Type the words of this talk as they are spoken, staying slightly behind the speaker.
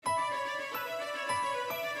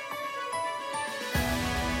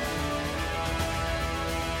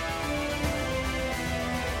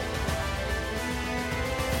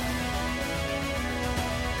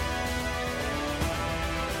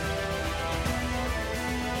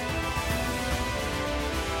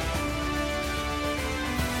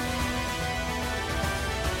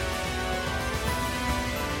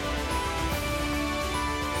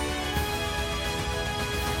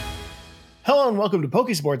and welcome to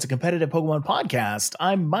Pokesports, a competitive Pokemon podcast.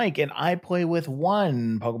 I'm Mike, and I play with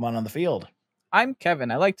one Pokemon on the field. I'm Kevin.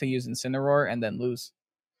 I like to use Incineroar and then lose.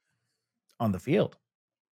 On the field?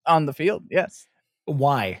 On the field, yes.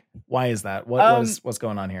 Why? Why is that? What's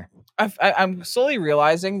going on here? I'm slowly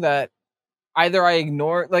realizing that either I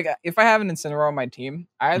ignore, like, if I have an Incineroar on my team,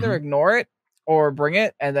 I either ignore it or bring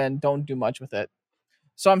it and then don't do much with it.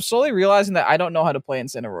 So I'm slowly realizing that I don't know how to play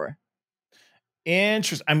Incineroar.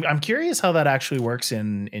 Interesting. I'm curious how that actually works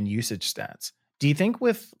in usage stats. Do you think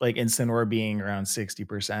with like Incineroar being around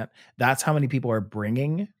 60%, that's how many people are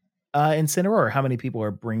bringing Incineroar, or how many people are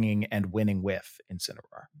bringing and winning with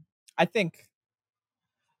Incineroar?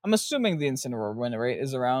 I'm assuming the Incineroar win rate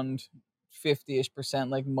is around 50-ish%,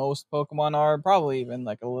 like most Pokemon are, probably even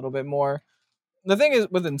like a little bit more. The thing is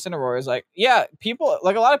with Incineroar is like, yeah, people,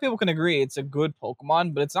 like, a lot of people can agree it's a good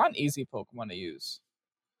Pokemon, but it's not an easy Pokemon to use.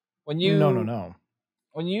 No.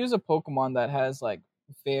 When you use a Pokemon that has like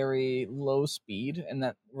very low speed and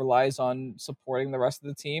that relies on supporting the rest of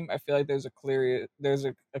the team, I feel like there's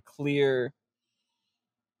a clear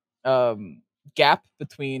gap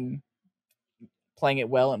between playing it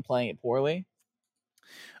well and playing it poorly.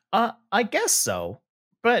 I guess so.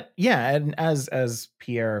 But yeah, and as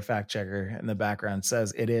Pierre, fact checker in the background,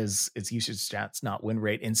 says, it's usage stats, not win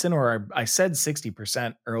rate. Incineroar, I said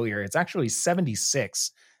 60% earlier. It's actually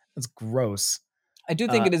 76. That's gross. I do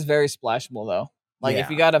think it is very splashable though. Like, yeah. if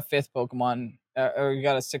you got a fifth Pokemon, or you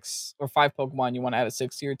got a 6 or 5 Pokemon, you want to add a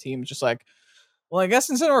 6 to your team, just like, well, I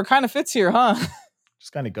guess Incineroar kind of fits here, huh?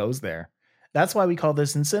 Just kind of goes there. That's why we call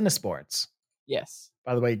this Incinesports. Yes.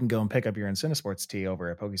 By the way, you can go and pick up your Incinesports tee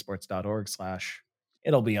over at Pokesports.org/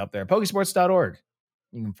 it'll be up there. Pokesports.org.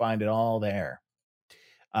 You can find it all there.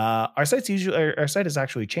 Our site has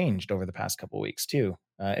actually changed over the past couple of weeks too.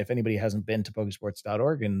 If anybody hasn't been to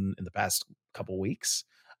Pokesports.org in the past couple weeks,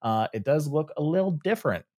 it does look a little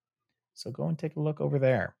different. So go and take a look over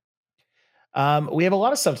there. We have a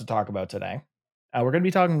lot of stuff to talk about today. We're going to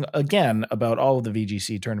be talking again about all of the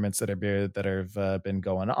VGC tournaments that have been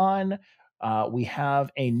going on. We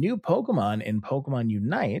have a new Pokemon in Pokemon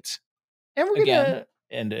Unite, and we're gonna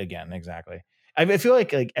again exactly. I feel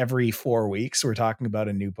like every 4 weeks we're talking about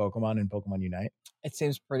a new Pokemon in Pokemon Unite. It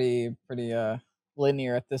seems pretty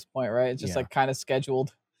linear at this point, right? It's just like kind of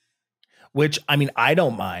scheduled. Which, I mean, I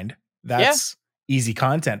don't mind. That's easy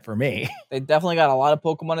content for me. They definitely got a lot of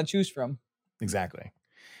Pokemon to choose from. Exactly.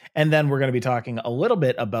 And then we're going to be talking a little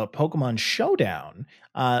bit about Pokemon Showdown,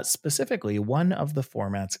 specifically one of the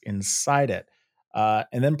formats inside it.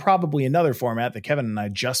 And then probably another format that Kevin and I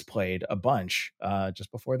just played a bunch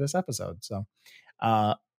just before this episode. So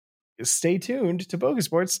stay tuned to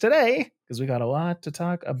Pokesports today because we got a lot to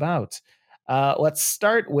talk about. Let's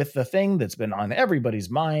start with the thing that's been on everybody's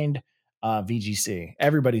mind, VGC.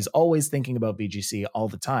 Everybody's always thinking about VGC all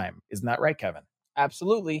the time. Isn't that right, Kevin?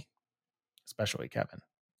 Absolutely. Especially Kevin.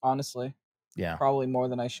 Honestly. Yeah. Probably more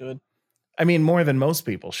than I should. I mean, more than most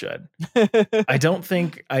people should. I don't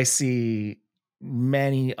think I see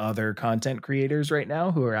many other content creators right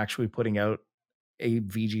now who are actually putting out a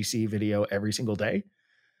VGC video every single day.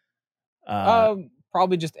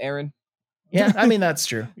 Probably just Aaron. Yeah, I mean, that's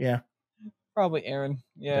true. Yeah. Probably Aaron.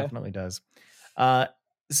 Yeah. Definitely does.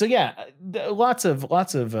 So yeah, lots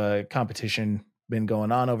of competition been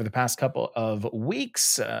going on over the past couple of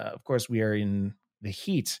weeks. Of course, we are in the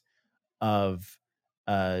heat of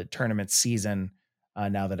tournament season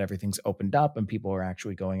now that everything's opened up and people are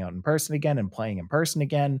actually going out in person again and playing in person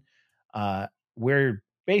again. We're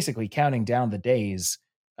basically counting down the days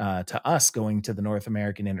to us going to the North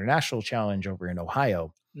American International Challenge over in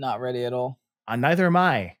Ohio. Not ready at all. Neither am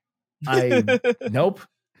I. Nope,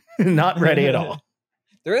 not ready at all.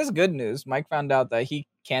 There is good news. Mike found out that he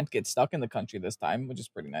can't get stuck in the country this time, which is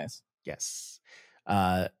pretty nice. Yes.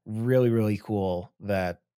 Really, really cool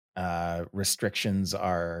that restrictions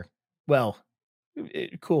are, well,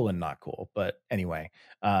 cool and not cool. But anyway,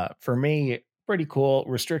 for me, pretty cool.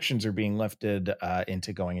 Restrictions are being lifted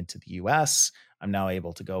into going into the US. I'm now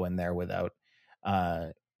able to go in there without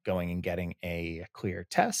going and getting a clear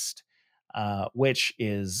test, which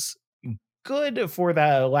is good for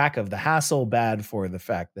the lack of the hassle, bad for the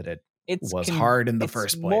fact that it was hard in the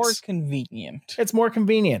first place. More convenient. It's more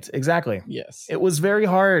convenient. Exactly. Yes. It was very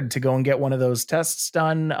hard to go and get one of those tests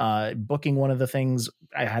done. Booking one of the things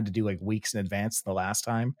I had to do like weeks in advance the last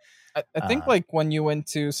time. I think like when you went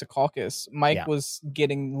to Secaucus, Mike was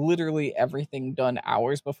getting literally everything done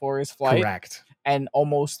hours before his flight. Correct. And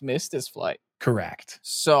almost missed his flight. Correct.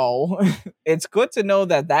 So it's good to know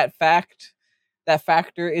that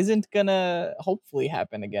factor isn't gonna hopefully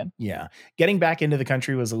happen again. Yeah. Getting back into the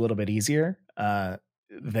country was a little bit easier.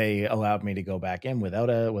 they allowed me to go back in without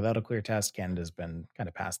a clear test. Canada's been kind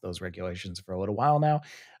of past those regulations for a little while now.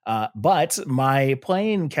 But my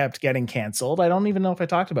plane kept getting canceled. I don't even know if I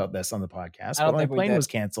talked about this on the podcast, I but don't my think we plane did. was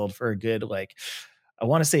canceled for a good, like, I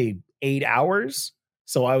want to say 8 hours.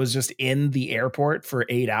 So I was just in the airport for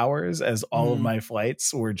 8 hours as all of my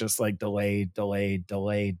flights were just like delayed.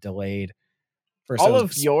 First, All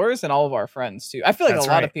of yours and all of our friends too. I feel like a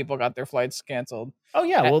lot of people got their flights canceled. Oh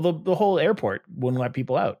yeah, well the whole airport wouldn't let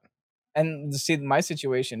people out. And see my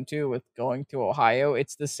situation too with going to Ohio,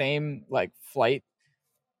 it's the same like flight,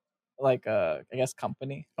 like I guess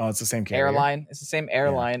company. Oh, it's the same carrier? Airline. It's the same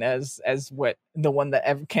airline as what the one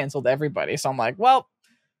that canceled everybody. So I'm like, well,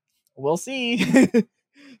 we'll see.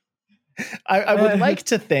 I would like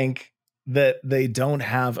to think that they don't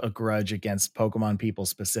have a grudge against Pokemon people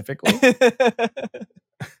specifically.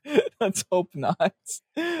 Let's hope not.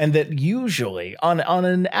 And that usually on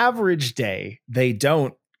an average day, they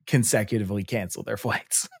don't consecutively cancel their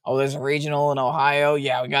flights. Oh, there's a regional in Ohio.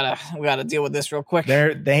 Yeah, we gotta deal with this real quick.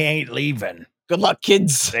 They ain't leaving. Good luck,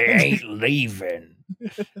 kids. They ain't leaving.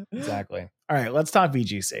 Exactly. All right, let's talk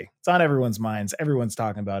VGC. It's on everyone's minds. Everyone's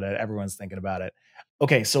talking about it. Everyone's thinking about it.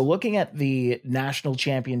 Okay, so looking at the national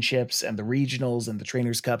championships and the regionals and the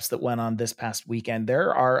trainers cups that went on this past weekend,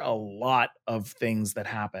 there are a lot of things that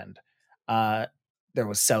happened. There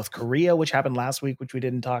was South Korea, which happened last week, which we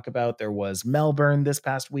didn't talk about. There was Melbourne this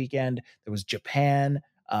past weekend. There was Japan,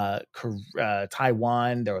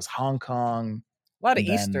 Taiwan. There was Hong Kong. A lot of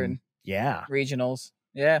Eastern regionals.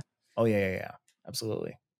 Yeah. Oh, yeah.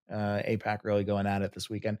 Absolutely. APAC really going at it this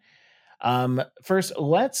weekend. First,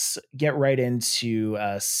 let's get right into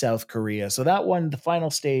South Korea. So that one, the final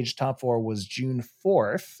stage, top four, was June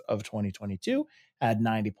 4th of 2022. Had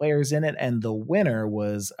 90 players in it, and the winner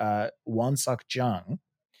was Wonseok Jung,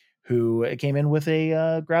 who came in with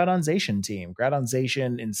a Groudonzation team.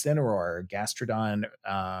 Groudonzation, Incineroar, Gastrodon,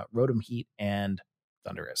 Rotom Heat, and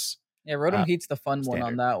Thundurus. Yeah, Rotom Heat's the fun standard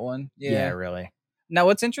one on that one. Yeah, really. Now,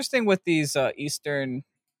 what's interesting with these Eastern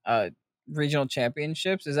regional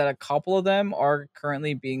championships is that a couple of them are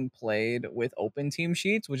currently being played with open team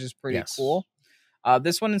sheets, which is pretty cool.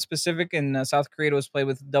 This one in specific in South Korea was played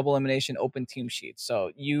with double elimination open team sheets.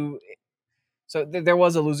 So there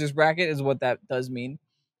was a losers bracket is what that does mean.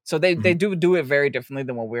 So they do it very differently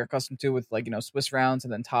than what we're accustomed to with, like, Swiss rounds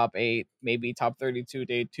and then top 8, maybe top 32,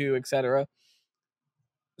 day 2, etc.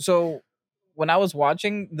 So when I was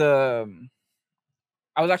watching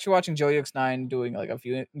I was actually watching JoeyX9 doing like a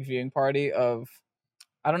viewing party of,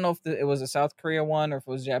 I don't know if it was a South Korea one or if it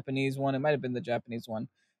was a Japanese one. It might have been the Japanese one.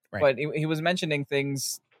 Right. But he was mentioning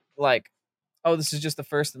things like, oh, this is just the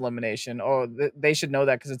first elimination. Oh, they should know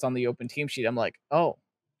that because it's on the open team sheet. I'm like, oh,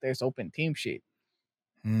 there's open team sheet.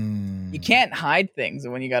 You can't hide things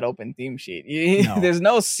when you got open team sheet. There's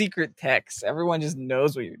no secret text. Everyone just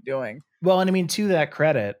knows what you're doing. Well, and I mean, to that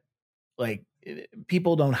credit, like,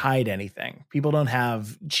 people don't hide anything. People don't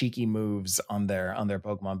have cheeky moves on their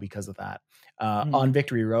Pokemon because of that. On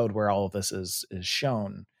Victory Road, where all of this is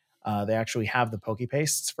shown, they actually have the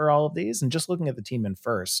Pokepastes for all of these. And just looking at the team in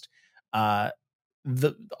first, all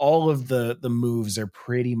of the moves are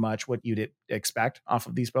pretty much what you'd expect off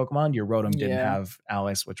of these Pokemon. Your Rotom didn't have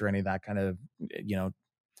Alice Switch or any of that kind of,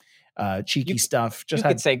 cheeky stuff. Just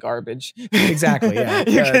could say garbage. Exactly.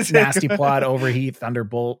 Yeah. Nasty Plot, Overheat,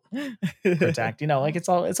 Thunderbolt, Protect. Like it's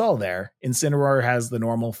all there. Incineroar has the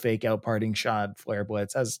normal fake out Parting Shot. Flare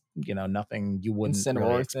Blitz has, nothing you wouldn't Incineroar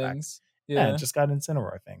really expect. Things. Yeah, it just got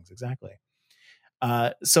Incineroar things. Exactly.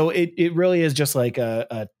 So it really is just like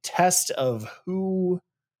a test of who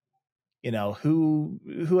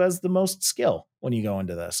has the most skill when you go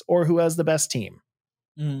into this, or who has the best team.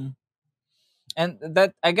 And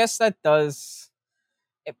that, I guess that does,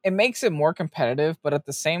 it makes it more competitive, but at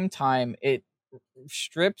the same time, it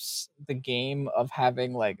strips the game of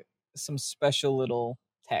having like some special little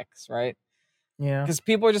techs, right? Yeah. Because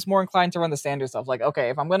people are just more inclined to run the standard stuff. Like, okay,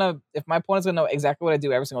 if my opponent's gonna know exactly what I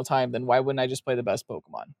do every single time, then why wouldn't I just play the best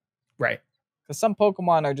Pokemon? Right. Because some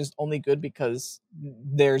Pokemon are just only good because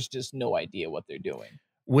there's just no idea what they're doing.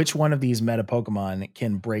 Which one of these meta Pokemon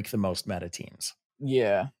can break the most meta teams?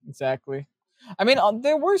 Yeah, exactly. I mean,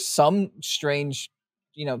 there were some strange,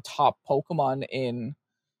 top Pokemon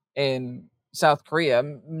in South Korea.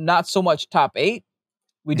 Not so much top 8.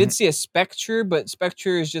 We did see a Spectre, but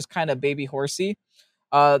Spectre is just kind of baby horsey.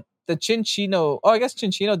 The Chinchino. Oh, I guess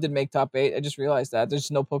Chinchino did make top 8. I just realized that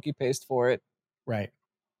there's no Pokepaste for it. Right.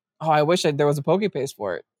 Oh, I wish there was a Pokepaste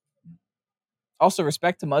for it. Also,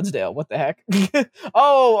 respect to Mudsdale. What the heck?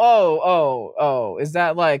 Oh! Is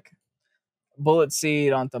that like Bullet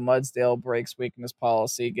Seed onto Mudsdale, breaks weakness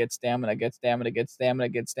policy, gets stamina, gets stamina, gets stamina,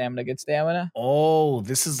 gets stamina, gets stamina. Oh,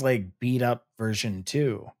 this is like beat up version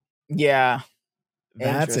 2. Yeah.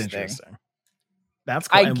 That's interesting. That's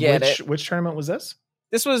cool. I And get it. which tournament was this?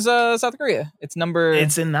 This was South Korea. It's number.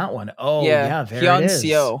 It's in that one. Oh, yeah, there it is.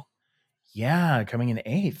 Hyun-seo. Yeah, coming in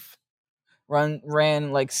 8th.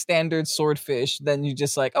 Ran like standard swordfish. Then you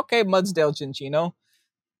just like, okay, Mudsdale Chinchino.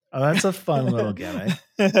 Oh, that's a fun little gimmick.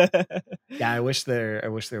 Yeah, I wish there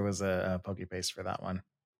was a PokePaste for that one.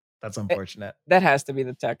 That's unfortunate. That has to be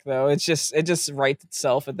the tech though. It just writes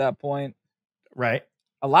itself at that point. Right.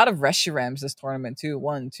 A lot of Reshirams this tournament too.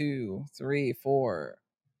 1, 2, 3, 4.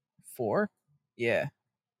 4? Yeah.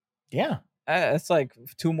 Yeah. That's like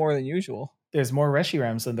 2 more than usual. There's more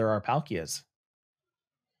Reshirams than there are Palkias.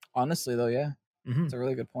 Honestly though, yeah. Mm-hmm. That's a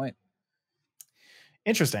really good point.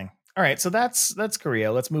 Interesting. All right, so that's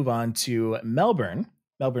Korea. Let's move on to Melbourne.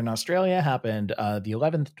 Melbourne, Australia happened the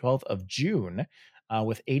 11th, 12th of June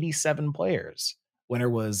with 87 players. Winner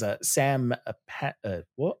was Sam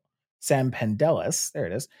Pendelis. There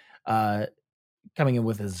it is. Coming in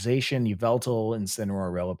with Zacian, Yveltal,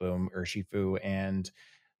 Incineroar, Rillaboom, Urshifu, and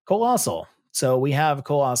Colossal. So we have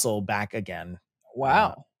Colossal back again.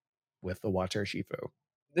 Wow. With the Watch Urshifu.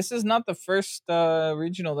 This is not the first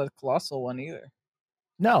regional that Colossal won either.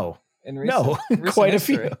 No. Recent quite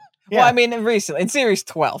history. a few. Yeah. Well, I mean, recently in Series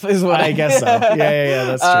 12 is what I guess so. Yeah,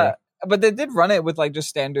 that's true. But they did run it with like just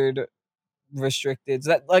standard restricted.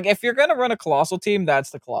 That like if you're gonna run a Colossal team,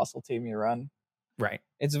 that's the Colossal team you run. Right.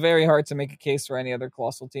 It's very hard to make a case for any other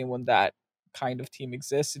Colossal team when that kind of team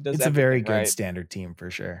exists. It's a very good standard team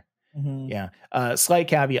for sure. Mm-hmm. Yeah. Slight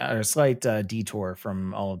caveat or slight detour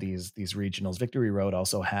from all of these regionals. Victory Road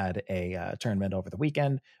also had a tournament over the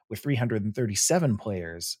weekend with 337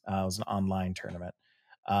 players. It was an online tournament.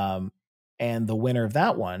 And the winner of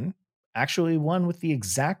that one actually won with the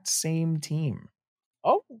exact same team.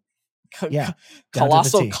 Oh, yeah.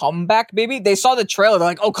 Colossal comeback, baby. They saw the trailer. They're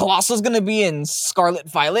like, oh, Colossal's going to be in Scarlet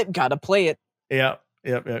Violet. Got to play it. Yep.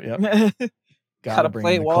 Gotta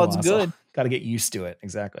play it while it's good. Got to get used to it.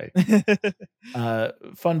 Exactly.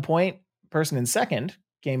 Fun point. Person in second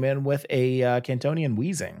came in with a Cantonian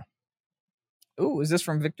Weezing. Ooh, is this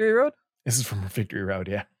from Victory Road? This is from Victory Road,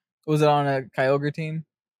 yeah. Was it on a Kyogre team?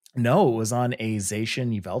 No, it was on a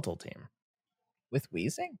Zacian Yveltal team. With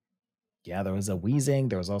Weezing? Yeah, there was a Weezing.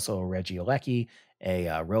 There was also a Regieleki, a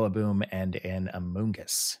Rillaboom, and an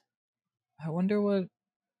Amoonguss. I wonder what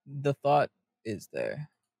the thought is there.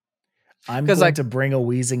 I'm going to bring a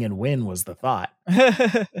Weezing and win was the thought.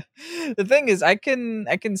 The thing is, I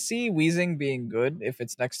can see Weezing being good if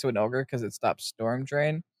it's next to an Ogre because it stops Storm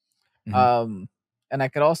Drain. Mm-hmm. And I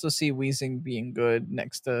could also see Weezing being good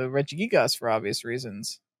next to Regigigas for obvious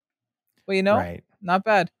reasons. Well, right. Not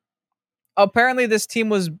bad. Apparently, this team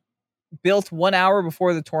was built 1 hour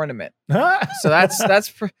before the tournament. So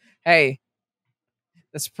hey,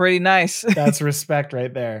 that's pretty nice. That's respect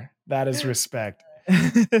right there. That is respect.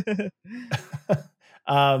 He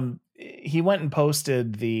went and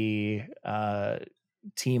posted the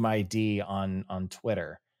team ID on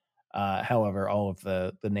Twitter. However, all of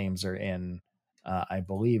the names are in I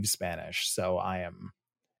believe Spanish, so I am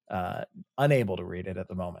unable to read it at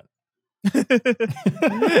the moment.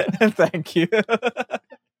 Thank you.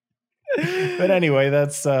 But anyway,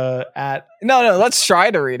 that's at no. Let's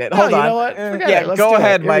try to read it. Hold on. You know what? Yeah, go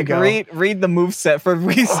ahead, Mike. Read the moveset for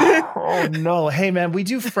Weezing. Oh no! Hey man, we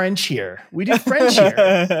do French here.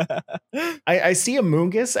 I see a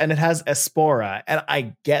Amoonguss and it has Espora, and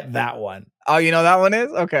I get that one. Oh, you know that one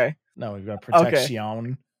is okay. No, we've got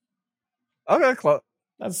Protection. Okay, close.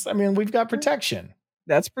 We've got protection.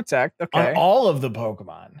 That's protect. Okay. On all of the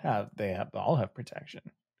Pokemon, all have protection.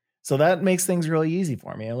 So that makes things really easy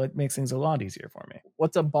for me. It makes things a lot easier for me.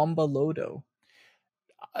 What's a Bombalodo?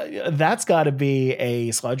 That's got to be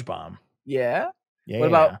a Sludge Bomb. Yeah? What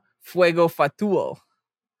about Fuego Fatuo?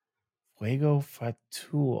 Fuego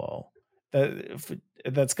Fatuo.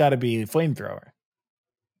 That's got to be Flamethrower.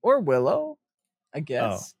 Or Willow, I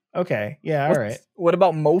guess. Oh, okay. Yeah, all right. What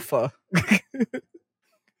about Mofa?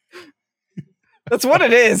 That's what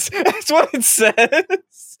it is. That's what it says.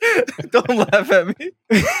 Don't laugh at me.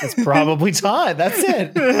 It's probably Todd. That's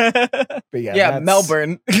it. But yeah,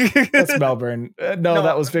 Melbourne. That's Melbourne. No,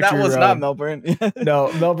 that was Victory Road. That was not Melbourne.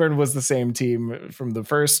 No, Melbourne was the same team from the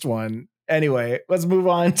first one. Anyway, let's move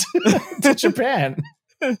on to Japan.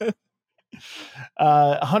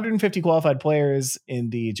 150 qualified players in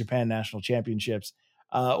the Japan National Championships.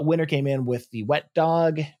 Winner came in with the Wet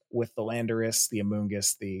Dog, with the Landorus, the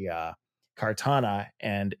Amoonguss, the Kartana,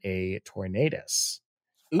 and a Tornadus.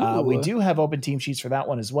 We do have open team sheets for that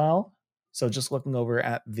one as well. So just looking over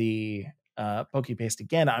at the PokePaste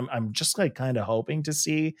again, I'm just like kind of hoping to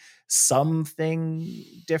see something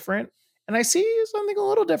different. And I see something a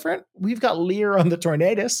little different. We've got Leer on the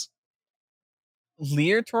Tornadus.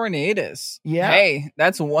 Leer Tornadus. Yeah. Hey,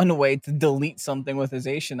 that's one way to delete something with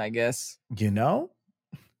Zation, I guess. You know?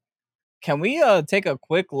 Can we take a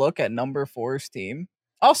quick look at number 4's team?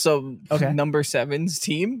 Also, Okay. number 7's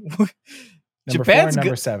team. Number 4 and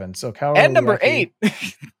number 7. So Kaoru and number Rieki.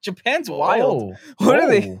 8. Japan's wild. What are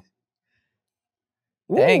they?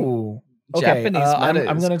 Dang. Okay, Japanese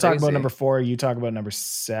I'm going to talk about number 4. You talk about number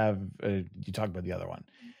 7. You talk about the other one.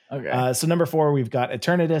 Okay. So number 4, we've got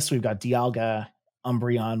Eternatus, we've got Dialga,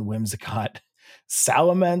 Umbreon, Whimsicott,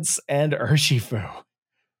 Salamence, and Urshifu.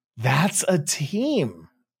 That's a team.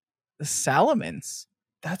 The Salamence.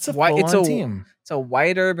 That's a full-on team. It's a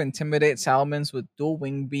White Herb, Intimidate, Salamence with dual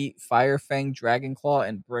Wing Beat, Fire Fang, Dragon Claw,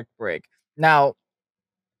 and Brick Break. Now,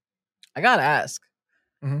 I gotta ask,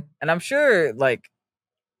 and I'm sure like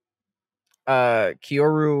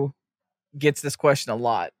Kyoru gets this question a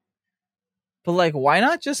lot, but like, why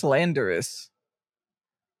not just Landorus?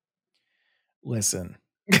 Listen,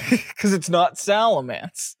 because it's not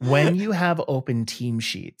Salamence. When you have open team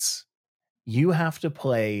sheets, you have to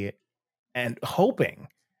play and hoping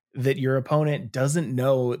that your opponent doesn't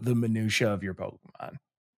know the minutia of your Pokemon.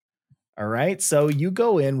 All right. So you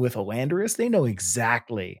go in with a Landorus, they know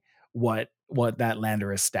exactly what that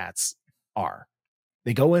Landorus stats are.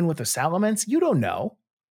 They go in with a Salamence, you don't know.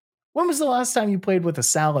 When was the last time you played with a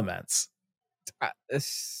Salamence? I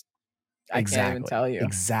can't even tell you.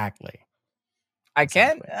 Exactly. I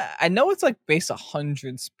can't. I know it's like base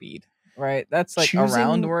 100 speed, right? That's like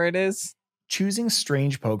around where it is. Choosing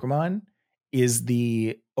strange Pokemon is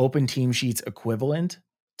the open team sheets equivalent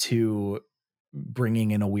to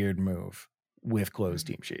bringing in a weird move with closed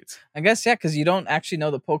team sheets. I guess, yeah, because you don't actually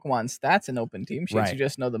know the Pokemon stats in open team sheets. Right. You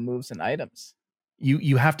just know the moves and items.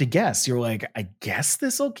 You have to guess. You're like, I guess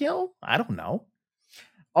this will kill? I don't know.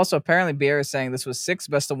 Also, apparently, Bear is saying this was 6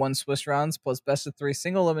 best of 1 Swiss rounds plus best of 3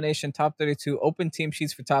 single elimination top 32 open team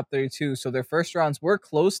sheets for top 32. So their first rounds were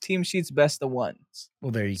closed team sheets best of 1s.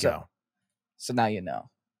 Well, there you go. So now you know.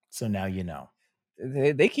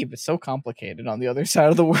 They keep it so complicated on the other side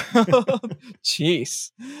of the world.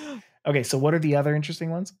 Jeez. Okay, so what are the other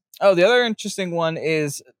interesting ones? Oh, the other interesting one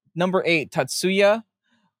is number 8, Tatsuya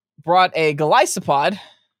brought a Golisopod.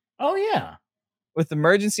 Oh, yeah. With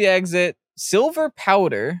emergency exit, silver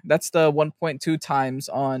powder. That's the 1.2 times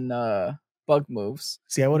on bug moves.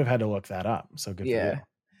 See, I would have had to look that up. So good for you.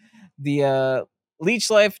 The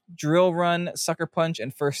Leech Life, Drill Run, Sucker Punch,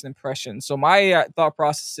 and First Impression. So my thought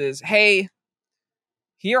process is, hey,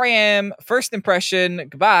 here I am, first impression,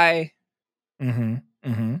 goodbye. And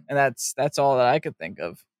that's all that I could think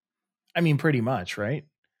of. I mean, pretty much, right?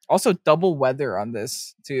 Also, double weather on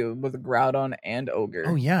this, too, with Groudon and Ogre.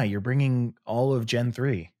 Oh, yeah, you're bringing all of Gen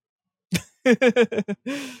 3.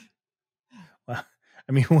 Well,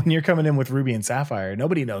 I mean, when you're coming in with Ruby and Sapphire,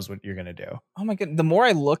 nobody knows what you're going to do. Oh my god. The more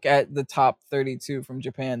I look at the top 32 from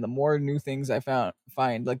Japan, the more new things I find.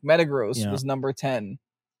 Like Metagross was number 10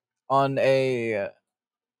 on a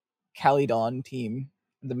Calydon team.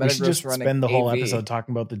 The Metagross we should just spend the whole episode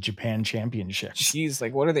talking about the Japan Championships. Jeez,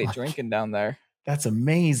 like what are they drinking down there? That's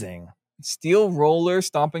amazing. Steel Roller,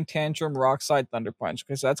 Stomping Tantrum, Rockside, Thunder Punch.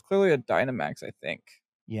 Because that's clearly a Dynamax, I think.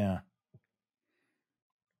 Yeah.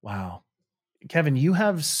 Wow. Kevin, you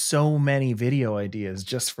have so many video ideas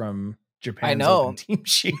just from Japan's I know. Open team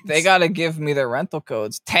sheets. They got to give me their rental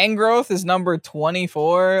codes. Tangrowth is number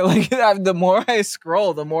 24. Like the more I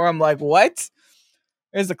scroll, the more I'm like, what?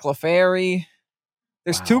 There's a Clefairy.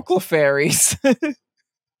 There's 2 Clefairies.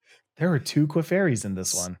 There are 2 Clefairies in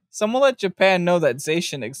this one. Someone let Japan know that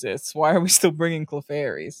Zacian exists. Why are we still bringing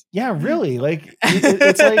Clefairies? Yeah, really. Like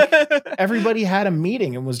it's like everybody had a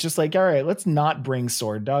meeting and was just like, all right, let's not bring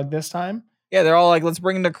Sword Dog this time. Yeah, they're all like, let's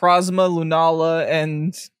bring Necrozma, Lunala,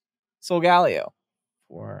 and Solgaleo.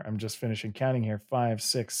 I'm just finishing counting here. 5,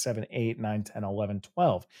 6, 7, 8, 9, 10, 11,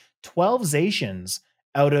 12. 12 Zacians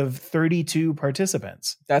out of 32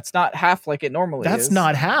 participants. That's not half like it normally is. That's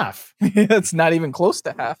not half. It's not even close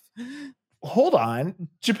to half. Hold on.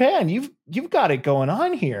 Japan, you've got it going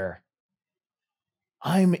on here.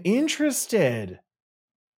 I'm interested.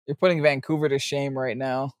 You're putting Vancouver to shame right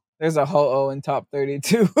now. There's a Ho-Oh in top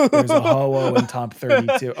 32. There's a Ho-Oh in top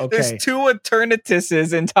 32. Okay. There's 2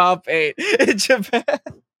 Eternituses in top 8 in Japan.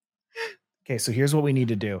 Okay, so here's what we need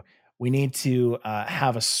to do. We need to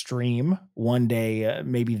have a stream one day,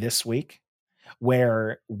 maybe this week,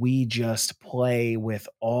 where we just play with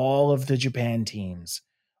all of the Japan teams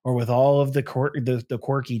or with all of the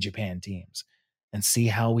quirky Japan teams. and see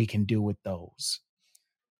how we can do with those.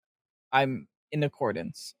 I'm in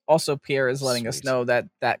accordance. Also, Pierre is letting us Sweet. know that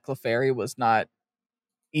Clefairy was not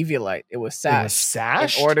Eviolite. It was It was Sash.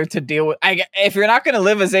 sashed? In order to deal with... if you're not going to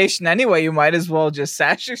live as Asian anyway, you might as well just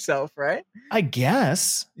sash yourself, right? I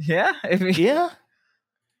guess. Yeah. Yeah.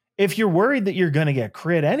 If you're worried that you're going to get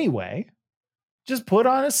crit anyway, just put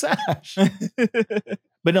on a sash.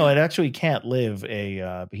 But no, it actually can't live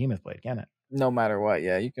a Behemoth Blade, can it? No matter what,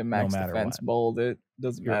 yeah. You can max matter defense, what. bold it.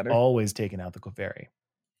 Doesn't You're matter. always taking out the Clefairy.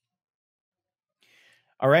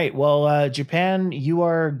 All right. Well, Japan, you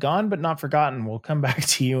are gone but not forgotten. We'll come back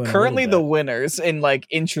to you in Currently a little the bit. winners in like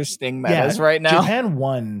interesting metas right now. Japan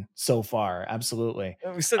won so far. Absolutely.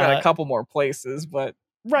 We still got a couple more places, but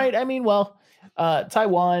right. I mean, well,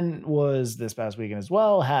 Taiwan was this past weekend as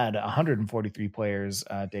well, had 143 players.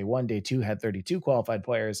 Day 1, day 2 had 32 qualified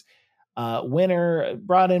players. Winner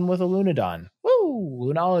brought in with a Lunadon.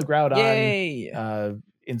 Woo! Lunala, Groudon, yay!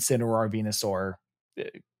 Incineroar, Venusaur,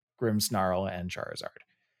 Grimmsnarl, and Charizard.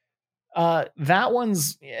 That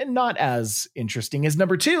one's not as interesting as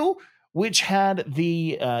number 2, which had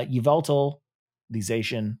the Yveltal, the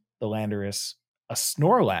Zacian, the Landorus, a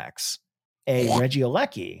Snorlax, a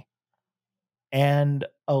Regieleki, and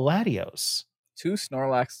a Latios. 2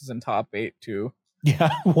 Snorlaxes in top 8 too.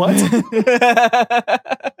 Yeah, what?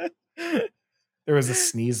 There was a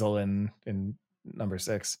Sneasel in number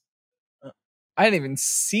 6. I didn't even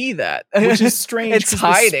see that. Which is strange. It's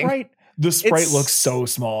hiding. The sprite looks so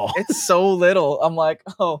small. It's so little. I'm like,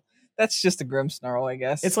 oh, that's just a Grimmsnarl, I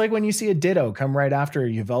guess. It's like when you see a Ditto come right after a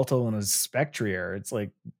Yveltal and a Spectrier. It's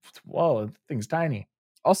like, whoa, the thing's tiny.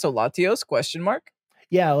 Also, Latios, question mark?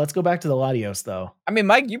 Yeah, let's go back to the Latios, though. I mean,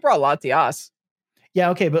 Mike, you brought Latias.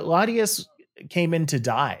 Yeah, okay, but Latios came in to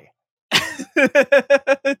die.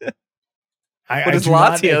 What does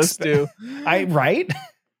Latios do? Right?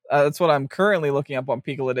 That's what I'm currently looking up on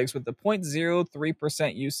Pikalytics with the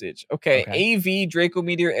 0.03% usage. Okay, AV, Draco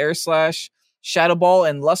Meteor, Air Slash, Shadow Ball,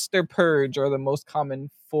 and Luster Purge are the most common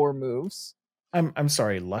 4 moves. I'm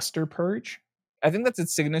sorry, Luster Purge? I think that's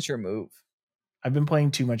its signature move. I've been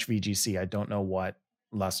playing too much VGC. I don't know what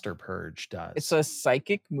Luster Purge does. It's a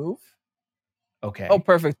psychic move. Okay. Oh,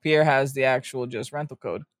 perfect. Pierre has the actual just rental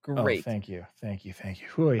code. Great. Oh, thank you.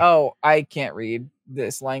 Hooey. Oh, I can't read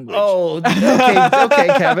this language. Oh, okay,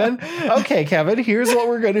 Kevin. Okay, Kevin, here's what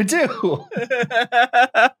we're going to do.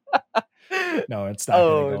 No, it's not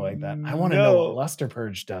going to go like that. I want to know what Luster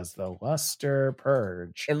Purge does, though. Luster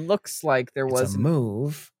Purge. It looks like there was a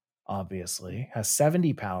move, obviously. Has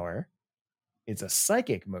 70 power. It's a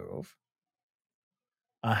psychic move.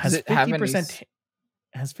 Has 50%...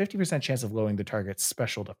 Has 50% chance of lowering the target's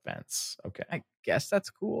special defense. Okay. I guess that's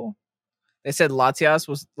cool. They said Latios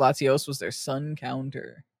was their sun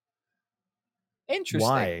counter. Interesting.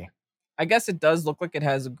 Why? I guess it does look like it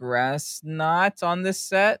has grass knot on this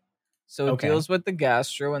set. So it deals with the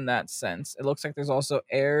Gastro in that sense. It looks like there's also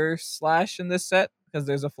Air Slash in this set because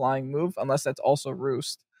there's a flying move, unless that's also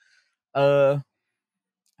Roost. I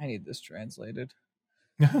need this translated.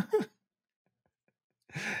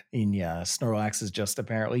 Yeah, Snorlax is just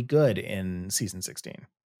apparently good in season 16.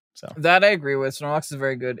 So that I agree with. Snorlax is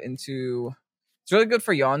very good into. It's really good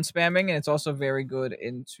for yawn spamming, and it's also very good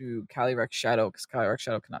into Calyrex Shadow because Calyrex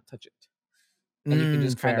Shadow cannot touch it, and you can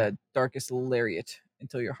just kind of Darkest Lariat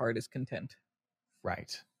until your heart is content.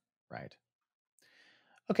 Right.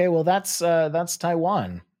 Okay, well that's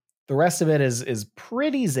Taiwan. The rest of it is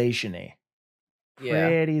pretty Zacian-y.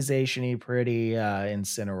 Pretty Zacian-y, pretty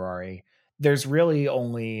Incineroar-y. There's really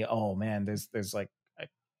only there's like, I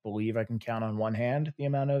believe I can count on one hand the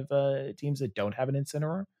amount of teams that don't have an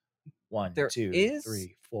Incineroar. 1, 2,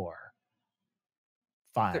 3, 4,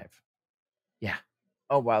 5. Yeah.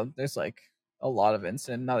 Oh wow, there's like a lot of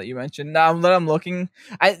Incin now that you mentioned. Now that I'm looking,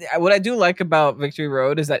 what I do like about Victory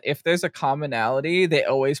Road is that if there's a commonality, they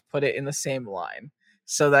always put it in the same line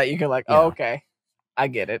so that you can oh, okay, I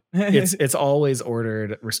get it. It's always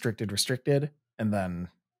ordered restricted, and then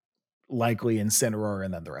likely Incineroar,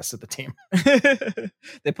 and then the rest of the team.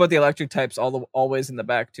 They put the electric types always in the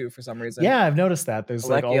back too for some reason. Yeah, I've noticed that. There's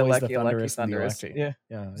Aleki, always Aleki, the Thundurus and the Aleki. Electric.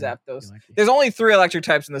 Yeah. Zapdos. There's only 3 electric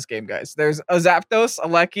types in this game, guys. There's a Zapdos,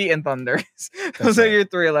 Aleki, and Thundurus. Those are your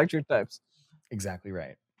 3 electric types. Exactly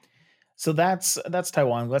right. So that's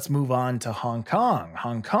Taiwan. Let's move on to Hong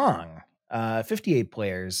Kong. 58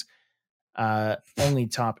 players. Only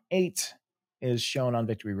top 8 is shown on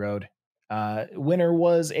Victory Road. Winner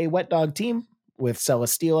was a Wet Dog team with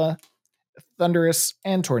Celesteela, Thundurus,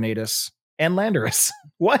 and Tornadus, and Landorus.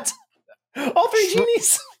 What? All 3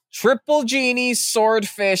 genies? Triple Genie,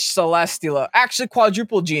 Swordfish, Celesteela. Actually,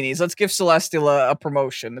 quadruple Genies. Let's give Celesteela a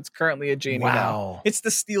promotion. It's currently a Genie now. Wow. It's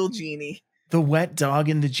the Steel Genie. The wet dog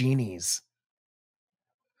and the genies.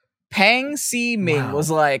 Pang Si Ming Wow.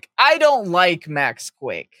 was like, I don't like Max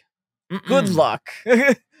Quake. Good luck.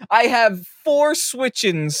 I have 4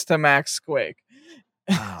 switch-ins to Max Quake.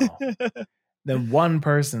 Wow. Then one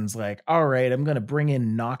person's like, all right, I'm going to bring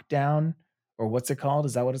in Knockdown, or what's it called?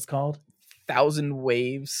 Is that what it's called? 1,000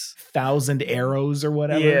 waves. 1,000 arrows or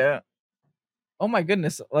whatever. Yeah. Oh my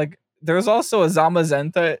goodness. Like, there's also a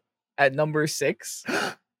Zamazenta at number 6.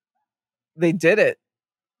 They did it.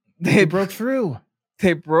 They broke through.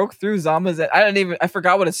 They broke through Zamazenta. I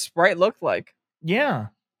forgot what his sprite looked like. Yeah.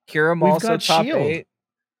 Kyurem We've also got top Shield. 8.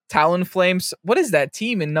 Talonflame. What is that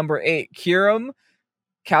team in number 8? Kyurem,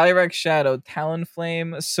 Calyrex Shadow,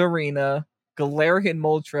 Talonflame, Serena, Galarian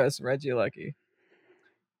Moltres, Regieleki.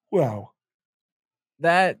 Wow.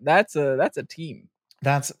 That's a team.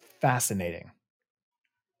 That's fascinating.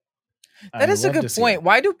 That is a good point.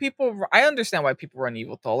 Why do people? I understand why people run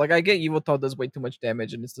Yveltal. Like, I get Yveltal does way too much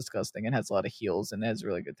damage and it's disgusting and has a lot of heals and has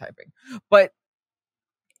really good typing. But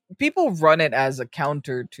people run it as a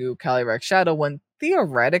counter to Calyrex Shadow when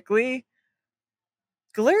theoretically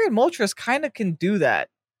Galarian Moltres kind of can do that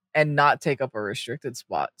and not take up a restricted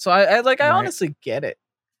spot. So I honestly get it.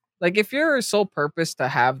 Like, if your sole purpose to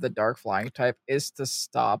have the dark flying type is to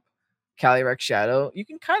stop Calyrex Shadow, you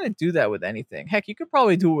can kind of do that with anything. Heck, you could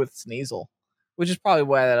probably do it with Sneasel, which is probably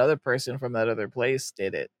why that other person from that other place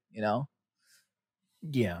did it, you know?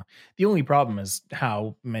 Yeah. The only problem is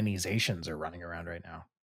how many Zacians are running around right now.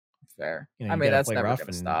 Fair. You know, I mean, that's never going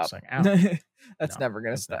to stop. Like, that's never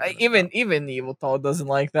going to stop. Even Yveltal doesn't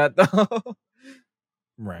like that, though.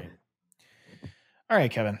 Right. All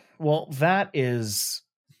right, Kevin. Well, that is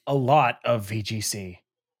a lot of VGC.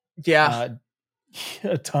 Yeah.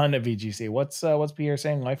 A ton of VGC. What's Pierre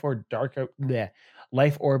saying? Life Orb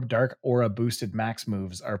Dark Aura boosted max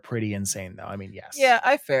moves are pretty insane, though. I mean, yes.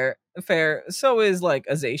 Yeah, fair. So is like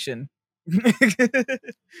a Zacian.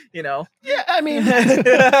 You know? Yeah, I mean,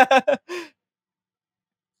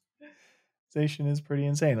 Zacian is pretty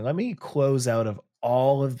insane. Let me close out of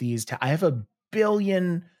all of these. I have a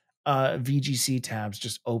billion VGC tabs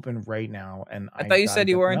just open right now, and I thought you said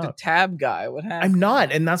you weren't a tab guy. What happened? I'm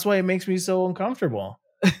not, and that's why it makes me so uncomfortable.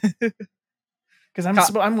 Because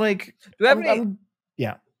I'm like, do we have any?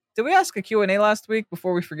 Yeah. Did we ask a Q&A last week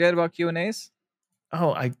before we forget about Q&As?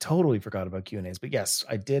 Oh, I totally forgot about Q&As, but yes,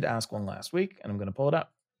 I did ask one last week, and I'm going to pull it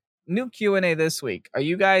up. New Q&A this week. Are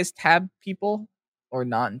you guys tab people or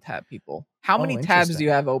non-tab people? How many tabs do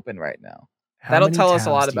you have open right now? That'll tell us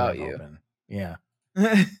a lot about you. Yeah.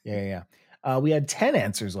 Yeah. We had 10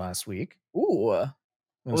 answers last week. Ooh. I'm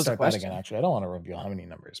going to start that again, actually. I don't want to reveal how many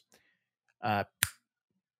numbers.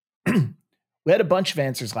 We had a bunch of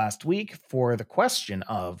answers last week for the question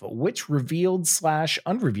of which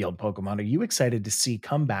revealed/unrevealed Pokemon are you excited to see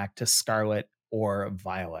come back to Scarlet or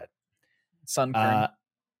Violet? Sunkern.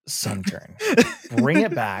 Sunkern. Bring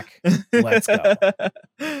it back. Let's go.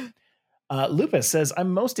 Lupus says,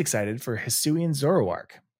 I'm most excited for Hisuian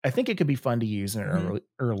Zoroark. I think it could be fun to use in an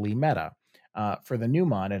early meta. For the new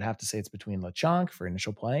mod, I'd have to say it's between Lechonk for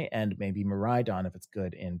initial play and maybe Miraidon if it's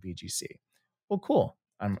good in BGC. Well, cool.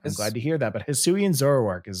 I'm glad to hear that, but Hisuian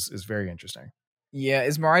Zoroark is very interesting. Yeah,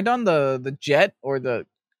 is Miraidon the jet or the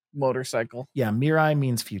motorcycle? Yeah, Mirai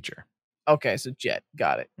means future. Okay, so jet.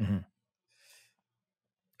 Got it. Mm-hmm.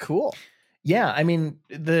 Cool. Yeah, I mean,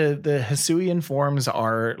 the Hisuian forms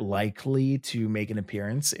are likely to make an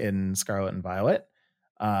appearance in Scarlet and Violet,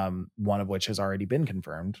 one of which has already been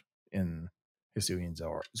confirmed in Hisuian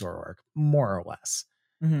Zoroark, more or less.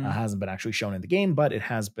 Hasn't been actually shown in the game, but it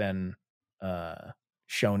has been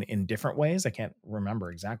shown in different ways. I can't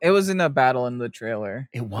remember exactly. It was in a battle in the trailer.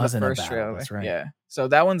 It was in the first a battle. Trailer. That's right. Yeah. So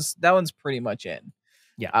that one's pretty much in.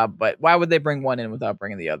 Yeah. But why would they bring one in without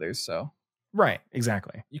bringing the others? So. Right.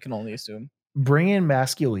 Exactly. You can only assume. Bring in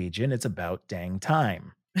Masculegion. It's about dang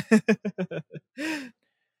time.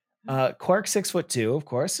 Quark 6'2", of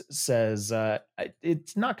course, says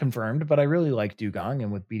it's not confirmed, but I really like Dugong,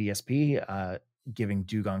 and with BDSP giving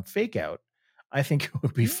Dugong fake out, I think it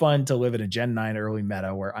would be fun to live in a Gen 9 early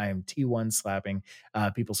meta where I am T1 slapping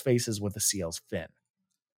people's faces with a seal's fin.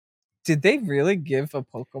 Did they really give a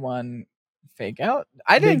Pokemon fake out?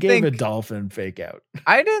 They gave a dolphin fake out.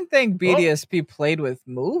 I didn't think BDSP played with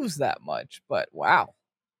moves that much, but wow.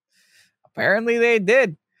 Apparently they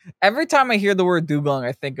did. Every time I hear the word Dugong,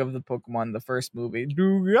 I think of the Pokemon, the first movie.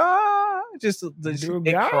 Dugong! Just Dugong.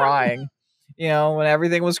 It crying. You know, when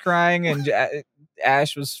everything was crying and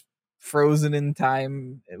Ash was frozen in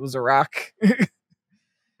time, it was a rock.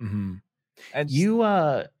 Mm-hmm.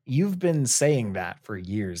 I You've been saying that for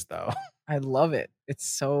years, though. I love it. It's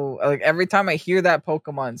so like every time I hear that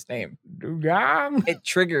Pokemon's name, it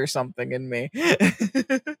triggers something in me.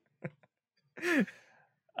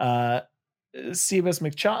 Sebus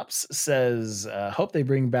McChops says, "Hope they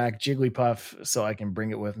bring back Jigglypuff so I can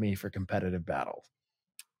bring it with me for competitive battle."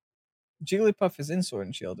 Jigglypuff is in Sword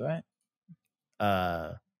and Shield, right?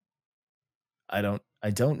 I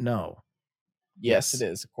don't know. Yes, it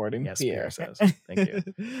is, according to Pierre. says. Thank you.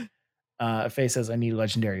 Faye says, "I need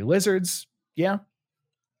legendary lizards." Yeah.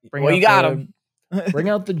 You got them. Bring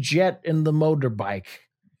out the jet and the motorbike.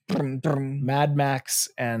 Brum, brum. Mad Max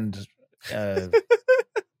and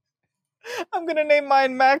I'm gonna name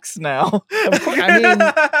mine Max now. Of course, I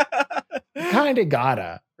mean, kind of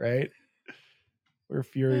gotta, right? We're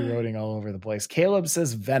Fury roading all over the place. Caleb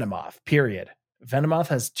says Venomoth, period. Venomoth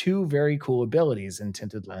has 2 very cool abilities in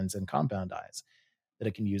Tinted Lens and Compound Eyes that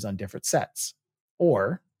it can use on different sets,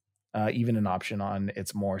 or even an option on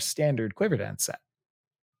its more standard Quiver Dance set.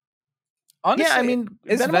 Honestly, yeah, I mean,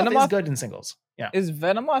 Venomoth is good in singles. Yeah. Is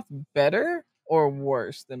Venomoth better or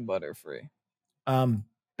worse than Butterfree?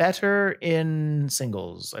 Better in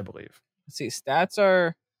singles, I believe. Let's see, stats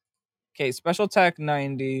are okay. Special attack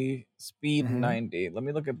 90, speed 90. Let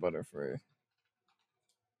me look at Butterfree.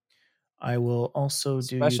 I will also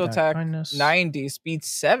do special attack kindness. 90, speed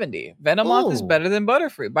 70. Venomoth is better than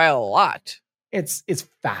Butterfree by a lot. It's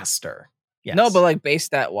faster. Yes. No, but like base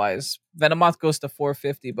stat wise, Venomoth goes to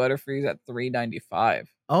 450. Butterfree's at 395.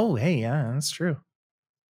 Oh, hey, yeah, that's true.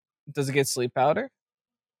 Does it get Sleep Powder?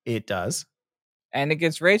 It does. And it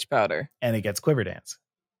gets Rage Powder. And it gets Quiver Dance.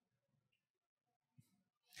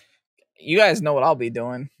 You guys know what I'll be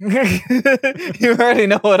doing. You already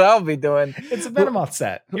know what I'll be doing. It's a Venomoth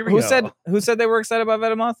set. Who said they were excited about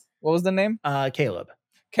Venomoth? What was the name? Caleb.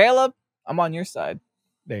 Caleb, I'm on your side.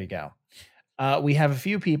 There you go. We have a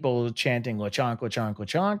few people chanting Lechonk, Lechonk,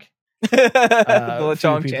 Lechonk. The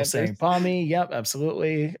Lechonk people saying Palmy. Yep,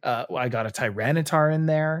 absolutely. I got a Tyranitar in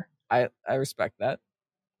there. I respect that.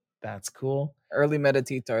 That's cool. Early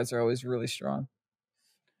Metatitars are always really strong.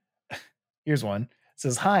 Here's one. It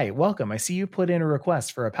says, "Hi, welcome. I see you put in a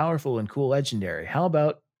request for a powerful and cool legendary. How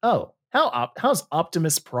about how's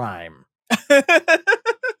Optimus Prime?"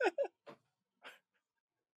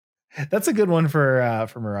 That's a good one for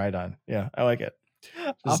Miraidon. Yeah, I like it.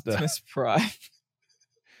 Optimus Prime.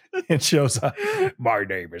 It shows up. "My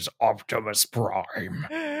name is Optimus Prime."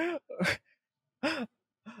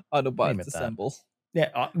 Autobots assemble.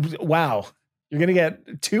 Yeah. Wow. You're going to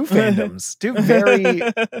get 2 fandoms, 2 very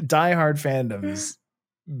diehard fandoms,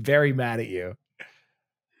 very mad at you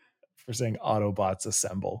for saying Autobots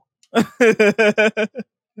assemble.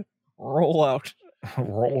 Roll out.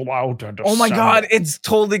 Roll out. And oh my God. It's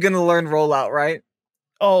totally going to learn rollout, right?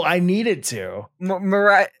 Oh, I need it to.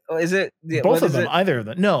 Is it? Yeah, both of them, either of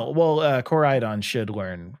them. No, well, Koraidon should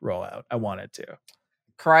learn rollout. I want it to.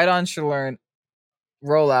 Koraidon should learn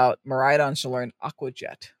rollout. Miraidon should learn Aqua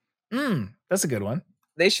Jet. That's a good one.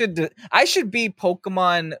 They should. I should be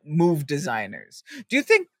Pokemon move designers. Do you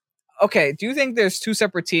think there's 2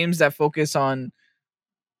 separate teams that focus on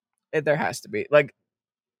it? There has to be like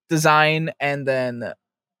design and then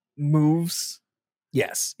moves.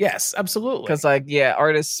 Yes, absolutely. Because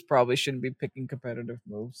artists probably shouldn't be picking competitive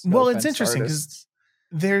moves. Well, it's interesting because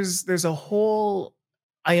there's a whole.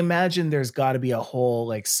 I imagine there's got to be a whole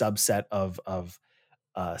like subset of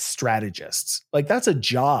strategists. Like that's a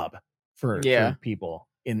job for people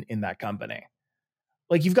in that company.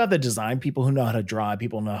 Like you've got the design people who know how to draw,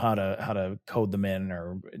 people know how to code them in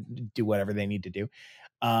or do whatever they need to do.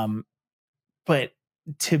 But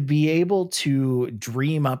to be able to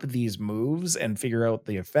dream up these moves and figure out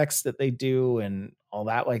the effects that they do and all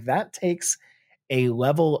that, like that takes a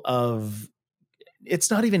level of,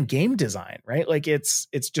 it's not even game design, right? Like it's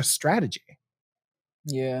just strategy.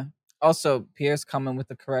 Yeah. Also, Pierre's coming with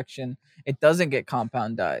the correction. It doesn't get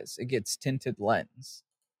Compound Eyes. It gets Tinted Lens.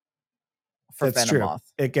 For That's Venomoth.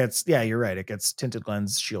 True. It gets, yeah, you're right. It gets Tinted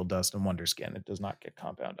Lens, Shield Dust, and Wonder Skin. It does not get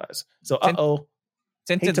Compound Eyes. So,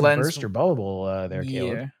 Tinted hate to Lens. burst your bubble there,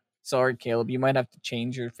 Caleb. Yeah. Sorry, Caleb. You might have to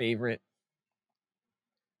change your favorite.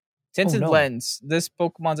 Tinted Lens. This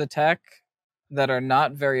Pokemon's attack that are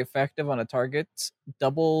not very effective on a target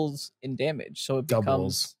doubles in damage. So it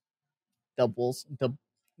becomes doubles.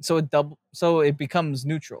 So it becomes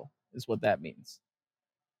neutral is what that means.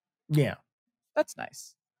 Yeah. That's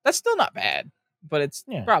nice. That's still not bad, but it's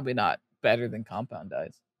probably not better than Compound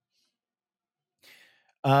Eyes.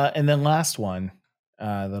 And then last one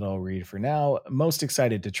that I'll read for now. Most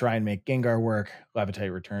excited to try and make Gengar work.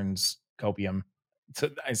 Levitate returns Copium. So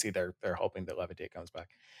I see they're hoping that Levitate comes back.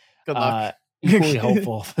 Good luck. Equally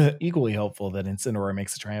hopeful that Incineroar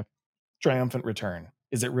makes a triumphant return.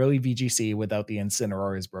 Is it really VGC without the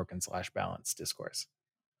Incineroar is broken / balance discourse?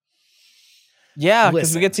 Yeah,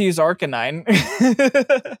 because we get to use Arcanine.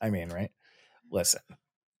 I mean, right? Listen.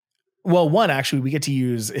 Well, actually, we get to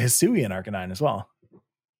use Hisuian Arcanine as well.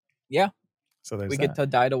 Yeah. So there's we get to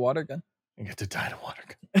die to Water Gun. We get to die to Water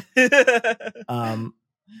Gun.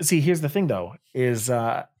 See, here's the thing, though, is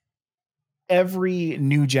every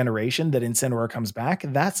new generation that Incineroar comes back,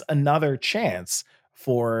 that's another chance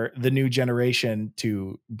for the new generation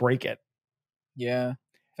to break it. Yeah,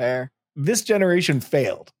 fair. This generation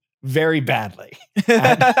failed very badly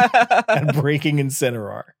at breaking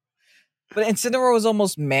Incineroar. But Incineroar was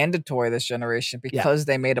almost mandatory this generation because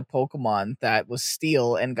they made a Pokemon that was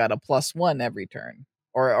Steel and got a +1 every turn.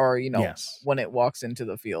 Or when it walks into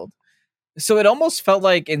the field. So it almost felt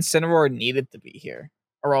like Incineroar needed to be here.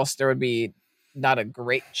 Or else there would be not a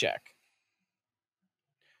great check.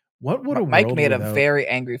 What would Mike made a very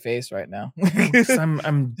angry face right now.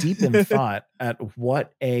 I'm deep in thought at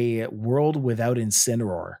what a world without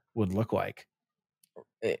Incineroar would look like.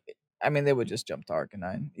 I mean, they would just jump to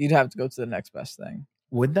Arcanine. You'd have to go to the next best thing.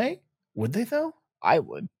 Would they? Would they though? I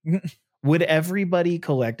would. Would everybody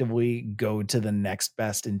collectively go to the next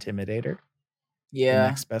best Intimidator? Yeah. The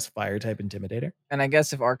next best fire type Intimidator? And I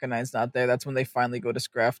guess if Arcanine's not there, that's when they finally go to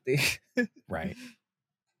Scrafty. Right.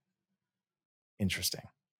 Interesting.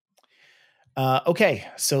 Okay,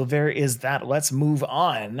 so there is that. Let's move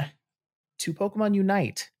on to Pokemon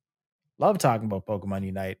Unite. Love talking about Pokemon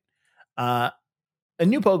Unite. A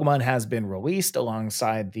new Pokemon has been released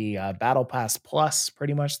alongside the Battle Pass Plus,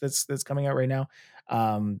 pretty much that's coming out right now.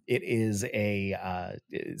 It is a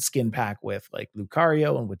skin pack with like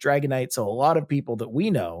Lucario and with Dragonite. So a lot of people that we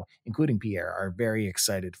know, including Pierre, are very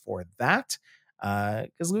excited for that.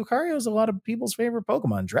 Because Lucario is a lot of people's favorite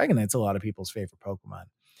Pokemon. Dragonite's a lot of people's favorite Pokemon.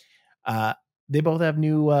 They both have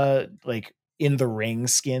new like in the ring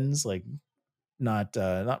skins, like not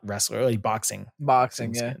wrestler, like boxing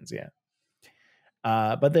skins, yeah.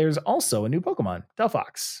 But there's also a new Pokemon,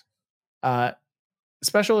 Delphox.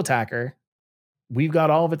 Special attacker. We've got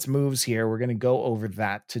all of its moves here. We're going to go over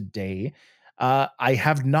that today. I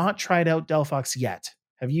have not tried out Delphox yet.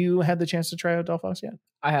 Have you had the chance to try out Delphox yet?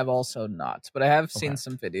 I have also not, but I have seen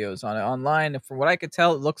some videos on it online. From what I could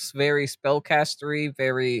tell, it looks very spellcastery,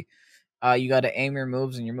 very you got to aim your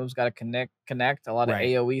moves and your moves got to connect. A lot of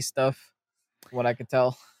AoE stuff, from what I could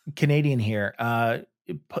tell. Canadian here.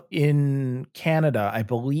 In Canada, I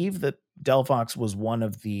believe that Delphox was one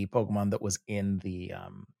of the Pokemon that was in the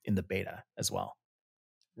beta as well.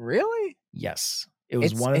 Really? Yes. It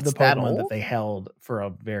was one of the Pokemon that they held for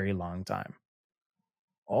a very long time.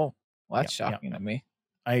 Oh, well, that's shocking to me.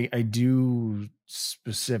 I do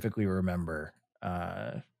specifically remember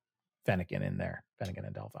Fennekin in there. Fennekin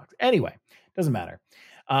and Delphox. Anyway, doesn't matter.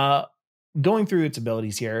 Going through its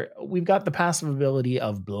abilities here, we've got the passive ability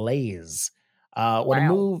of Blaze.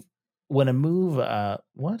 When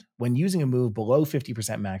using a move below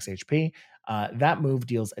 50% max HP, that move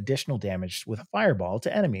deals additional damage with a fireball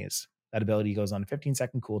to enemies. That ability goes on a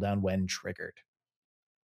 15-second cooldown when triggered.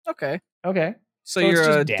 Okay. So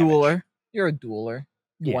you're a dueler. You're a dueler.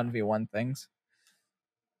 1v1 things.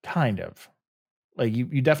 Kind of. Like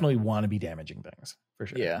you definitely want to be damaging things for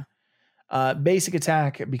sure. Yeah. Basic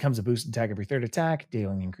attack becomes a boosted attack every third attack,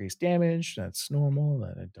 dealing increased damage. That's normal.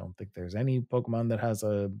 I don't think there's any Pokemon that has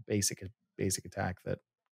a basic attack that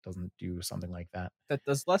doesn't do something like that. That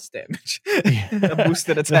does less damage. A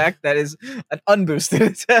boosted attack that is an unboosted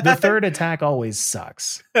attack. The third attack always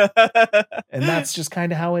sucks. And that's just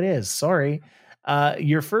kind of how it is. Sorry.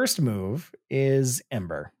 Your first move is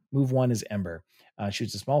Ember. Move 1 is Ember.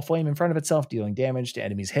 Shoots a small flame in front of itself, dealing damage to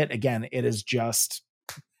enemies hit. Again, it is just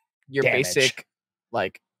your damage. Basic,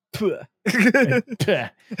 like, Fire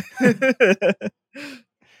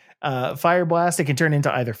Blast. It can turn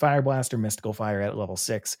into either Fire Blast or Mystical Fire at level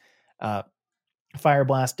 6. Fire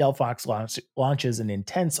Blast. Delphox launches an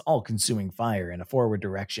intense, all-consuming fire in a forward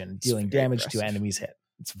direction, dealing damage to enemies hit.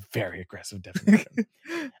 It's very aggressive definition.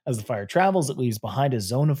 As the fire travels, it leaves behind a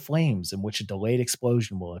zone of flames in which a delayed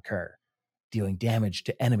explosion will occur, dealing damage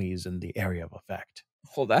to enemies in the area of effect.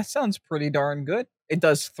 Well, that sounds pretty darn good. It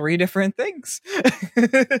does 3 different things.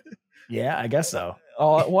 Yeah, I guess so.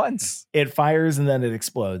 All at once. It fires and then it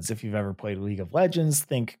explodes. If you've ever played League of Legends,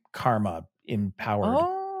 think Karma empowered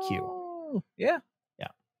Q. Yeah.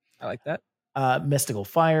 I like that. Mystical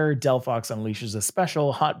Fire. Delphox unleashes a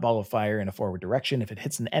special hot ball of fire in a forward direction. If it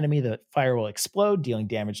hits an enemy, the fire will explode, dealing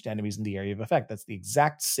damage to enemies in the area of effect. That's the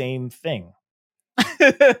exact same thing.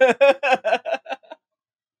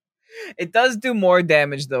 It does do more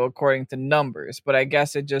damage though, according to numbers, but I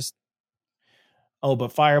guess it just Oh,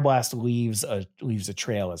 but Fire Blast leaves a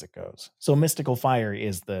trail as it goes. So Mystical Fire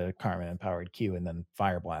is the Karma empowered Q, and then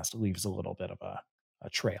Fire Blast leaves a little bit of a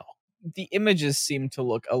trail. the images seem to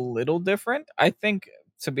look a little different. I think,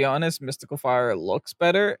 to be honest, Mystical Fire looks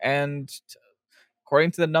better and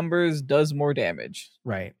according to the numbers, does more damage.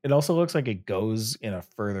 Right. It also looks like it goes in a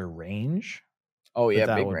further range. Oh but yeah,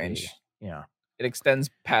 that big would range. be yeah. It extends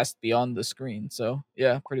past beyond the screen. So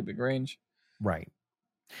yeah, pretty big range. Right.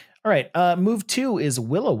 All right. Move 2 is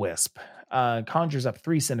Will-O-Wisp. Conjures up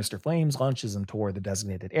 3 sinister flames, launches them toward the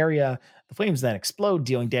designated area. The flames then explode,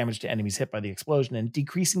 dealing damage to enemies hit by the explosion and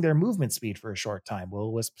decreasing their movement speed for a short time.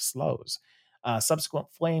 Will-O-Wisp slows. Subsequent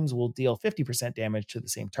flames will deal 50% damage to the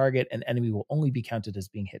same target. An enemy will only be counted as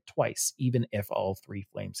being hit twice, even if all 3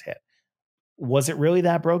 flames hit. Was it really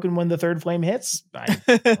that broken when the third flame hits?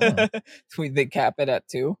 They cap it at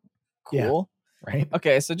 2. Cool. Yeah, right?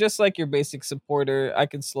 Okay, so just like your basic supporter, I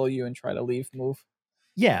can slow you and try to leave move.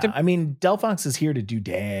 Yeah, I mean, Delphox is here to do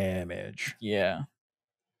damage. Yeah.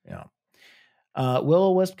 Yeah.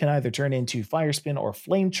 Will-O-Wisp can either turn into Fire Spin or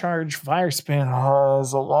Flame Charge. Fire Spin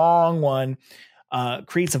is a long one.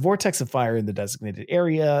 Creates a vortex of fire in the designated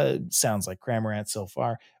area. Sounds like Cramorant so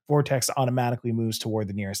far. Vortex automatically moves toward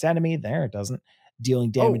the nearest enemy. There, it doesn't.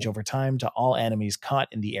 Dealing damage over time to all enemies caught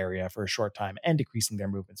in the area for a short time and decreasing their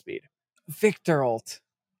movement speed. Victor ult.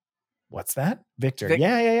 What's that? Victor.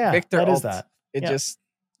 Yeah. Victor that ult. is that. It just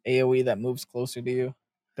AoE that moves closer to you.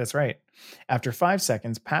 That's right. After 5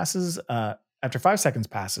 seconds passes,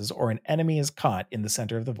 or an enemy is caught in the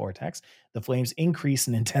center of the vortex, the flames increase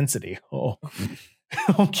in intensity. Oh,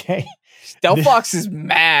 okay. Delphox is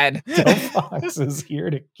mad. Delphox is here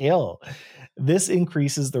to kill. This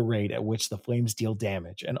increases the rate at which the flames deal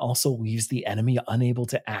damage and also leaves the enemy unable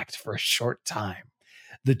to act for a short time.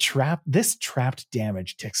 This trapped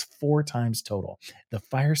damage ticks 4 times total. The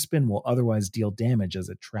Fire Spin will otherwise deal damage as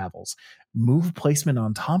it travels. Move placement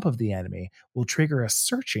on top of the enemy will trigger a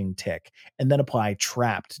searching tick and then apply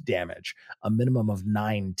trapped damage. A minimum of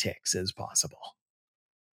 9 ticks is possible.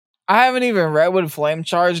 I haven't even read what Flame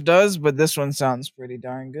Charge does, but this one sounds pretty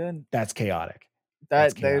darn good. That's chaotic.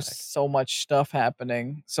 There's so much stuff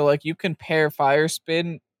happening. So like you can pair Fire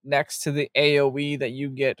Spin next to the AoE that you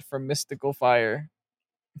get from Mystical Fire.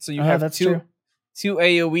 So you have two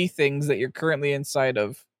AoE things that you're currently inside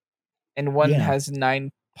of, and one has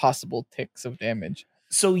 9 possible ticks of damage.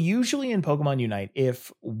 So usually in Pokemon Unite, if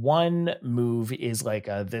one move is like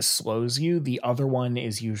this slows you, the other one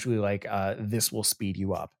is usually like this will speed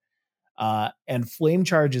you up. And Flame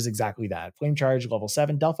Charge is exactly that. Flame Charge level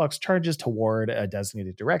 7, Delphox charges toward a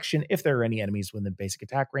designated direction. If there are any enemies within basic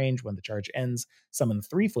attack range, when the charge ends, summon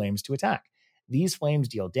 3 flames to attack. These flames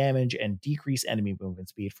deal damage and decrease enemy movement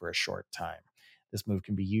speed for a short time. This move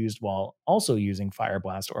can be used while also using Fire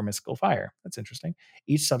Blast or Mystical Fire. That's interesting.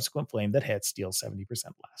 Each subsequent flame that hits deals 70%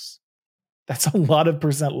 less. That's a lot of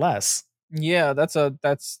percent less. Yeah,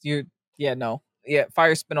 Fire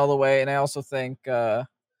Spin all the way. And I also think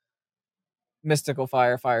Mystical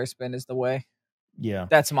Fire Spin is the way. Yeah.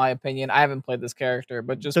 That's my opinion. I haven't played this character,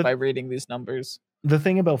 but just by reading these numbers. The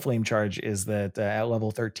thing about Flame Charge is that at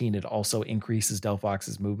level 13, it also increases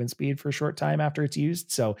Delphox's movement speed for a short time after it's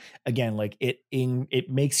used. So again, like it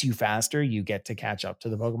makes you faster. You get to catch up to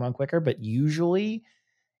the Pokemon quicker. But usually,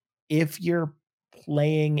 if you're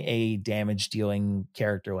playing a damage dealing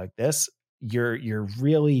character like this, you're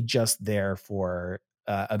really just there for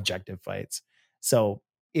objective fights. So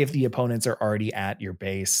if the opponents are already at your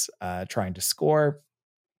base trying to score,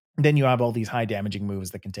 then you have all these high damaging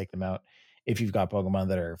moves that can take them out. If you've got Pokemon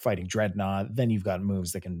that are fighting Dreadnought, then you've got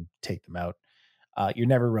moves that can take them out. You're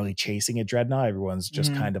never really chasing a Dreadnought. Everyone's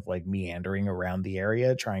just kind of like meandering around the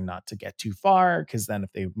area, trying not to get too far, because then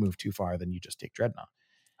if they move too far, then you just take Dreadnought.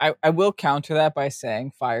 I will counter that by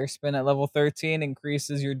saying Fire Spin at level 13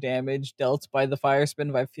 increases your damage dealt by the Fire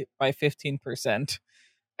Spin by 15%.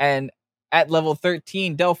 And at level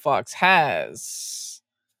 13, Delphox has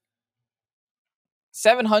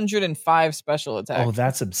 705 special attack. Oh,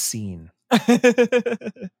 that's obscene.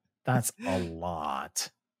 That's a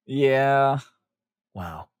lot. Yeah.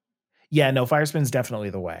 Wow. Yeah, no, Fire Spin's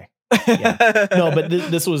definitely the way. Yeah. No, but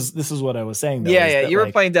this is what I was saying though. Yeah, you were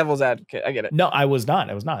playing devil's advocate. I get it. No, I was not.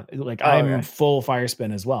 Like I'm full Fire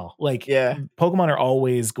Spin as well. Like Pokemon are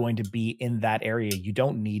always going to be in that area. You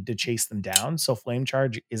don't need to chase them down. So Flame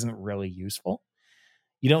Charge isn't really useful.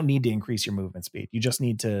 You don't need to increase your movement speed. You just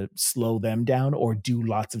need to slow them down or do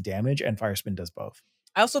lots of damage, and Fire Spin does both.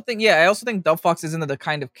 I also think Delphox isn't the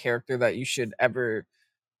kind of character that you should ever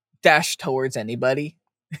dash towards anybody.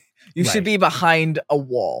 You should be behind a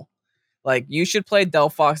wall. Like, you should play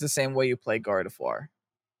Delphox the same way you play Gardevoir.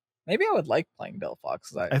 Maybe I would like playing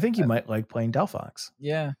Delphox. I think you might like playing Delphox.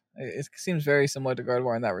 Yeah, it seems very similar to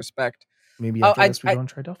Gardevoir in that respect. Maybe after this we go and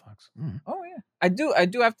try Delphox. Oh yeah, I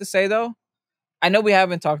do have to say though, I know we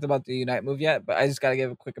haven't talked about the Unite move yet, but I just gotta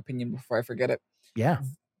give a quick opinion before I forget it. Yeah.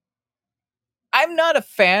 I'm not a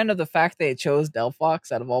fan of the fact they chose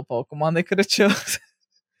Delphox out of all Pokemon they could have chose.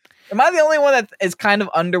 Am I the only one that is kind of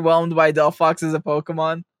underwhelmed by Delphox as a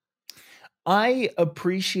Pokemon? I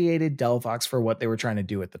appreciated Delphox for what they were trying to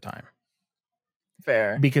do at the time.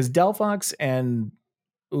 Fair. Because Delphox and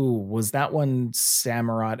was that one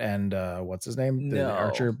Samurott and what's his name? The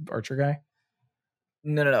Archer guy?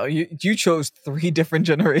 No. You chose 3 different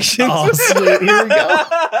generations. Oh, sweet. Here we go.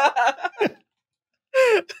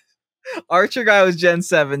 Archer guy was Gen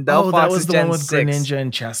 7. Delphox that was the Gen one with 6. Greninja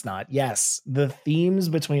and Chestnut. Yes. The themes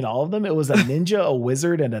between all of them, it was a ninja, a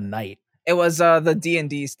wizard, and a knight. It was the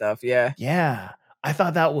D&D stuff, yeah. Yeah. I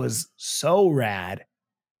thought that was so rad.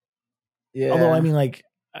 Yeah. Although, I mean, like,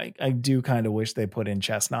 I do kind of wish they put in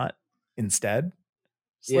Chestnut instead.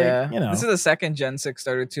 It's yeah. Like, you know. This is the second Gen 6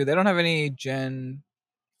 starter, too. They don't have any Gen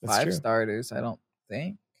 5 starters, I don't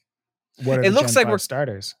think. What are it the looks Gen like 5 we're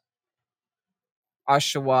starters?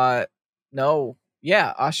 Oshawott. No.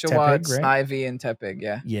 Yeah, Oshawott, Tepig, right? Snivy, and Tepig,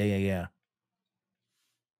 yeah.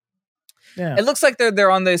 Yeah. It looks like they're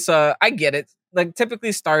on this I get it. Like,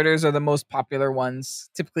 typically starters are the most popular ones.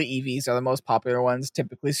 Typically EVs are the most popular ones.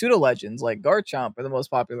 Typically pseudo legends like Garchomp are the most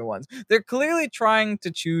popular ones. They're clearly trying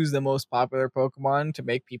to choose the most popular Pokemon to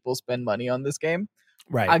make people spend money on this game.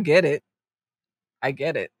 Right. I get it.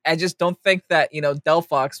 I just don't think that,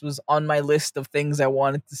 Delphox was on my list of things I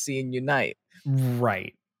wanted to see in Unite.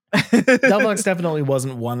 Right. Delphox definitely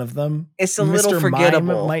wasn't one of them. It's a little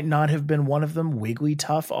forgettable. Mime might not have been one of them.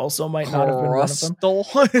 Wigglytuff also might not have been one of them.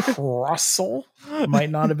 Crustle might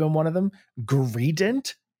not have been one of them.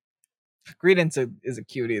 Greedent is a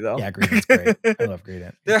cutie though. Yeah, Greedent's great. I love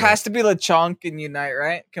Greedent. There has to be Lechonk in Unite,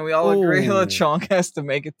 right? Can we all agree Lechonk has to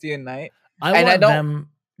make it to Unite? I want them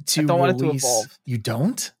to. I don't want it to evolve. You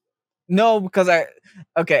don't? No, because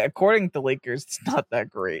according to Lakers, it's not that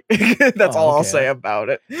great. That's all I'll say about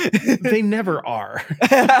it. They never are.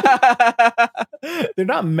 They're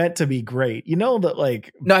not meant to be great. You know that,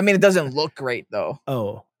 like. No, I mean, it doesn't look great though.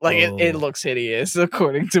 It looks hideous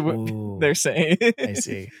according to what they're saying. I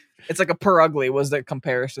see. It's like a per ugly was the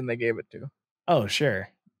comparison they gave it to. Oh, sure.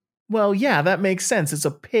 Well, yeah, that makes sense. It's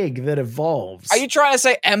a pig that evolves. Are you trying to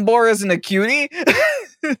say Emboar isn't a cutie?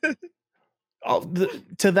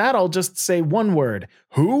 To that, I'll just say one word.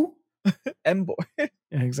 Who? Emboar.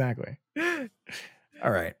 Exactly.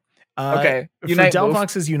 All right. Okay. Unite for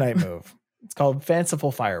Delphox's Unite move, it's called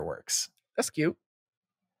Fanciful Fireworks. That's cute.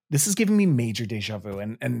 This is giving me major deja vu.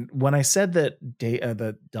 And when I said that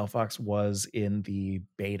that Delphox was in the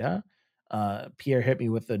beta, Pierre hit me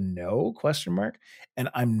with a no ? And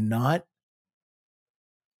I'm not.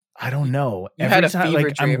 I don't know. Every time,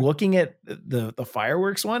 like, I'm looking at the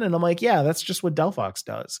fireworks one, and I'm like, yeah, that's just what Delphox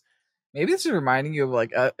does. Maybe this is reminding you of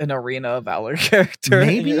like an Arena of Valor character.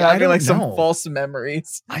 Maybe you're having like some false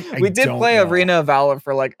memories. We did play Arena of Valor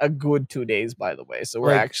for like a good 2 days, by the way, so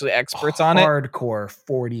we're actually experts on it. Hardcore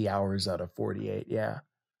 40 hours out of 48. Yeah.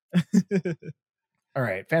 All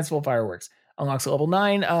right. Fanciful Fireworks unlocks at level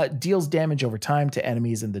 9, deals damage over time to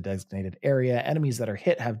enemies in the designated area. Enemies that are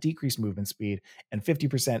hit have decreased movement speed and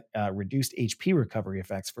 50% reduced HP recovery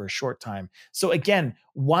effects for a short time. So again,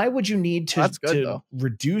 why would you need to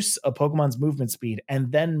reduce a Pokemon's movement speed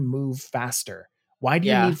and then move faster? Why do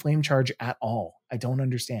you need Flame Charge at all? I don't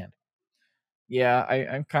understand. Yeah,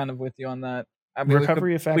 I'm kind of with you on that. I mean,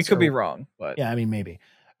 recovery effects. We could be wrong, but yeah, I mean, maybe.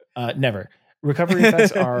 Never. Recovery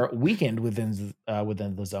effects are weakened within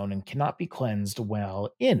the zone and cannot be cleansed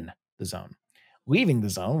while in the zone. Leaving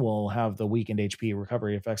the zone will have the weakened HP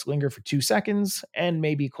recovery effects linger for 2 seconds and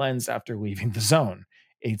may be cleansed after leaving the zone.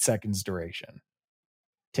 8 seconds duration.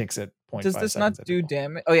 Ticks at 0.5 seconds. Does this not do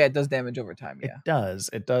damage? Oh yeah, it does damage over time. Yeah, it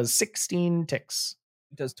does. It does 16 ticks.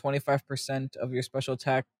 It does 25% of your special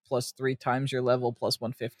attack plus 3 times your level plus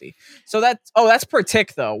 150. So that's per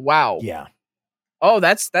tick though. Wow. Yeah. Oh,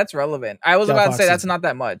 that's relevant. I was about to say that's not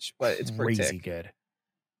that much, but it's crazy good.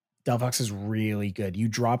 Delphox is really good. You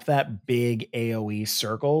drop that big AoE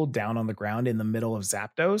circle down on the ground in the middle of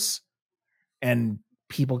Zapdos, and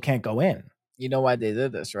people can't go in. You know why they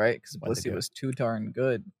did this, right? Because Blissey was too darn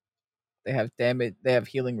good. They have damage. They have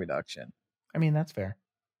healing reduction. I mean, that's fair.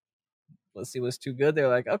 Blissey was too good. They're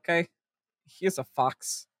like, okay, here's a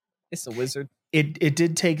fox. It's a wizard. It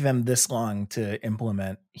did take them this long to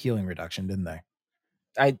implement healing reduction, didn't they?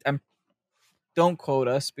 I'm don't quote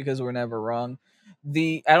us because we're never wrong.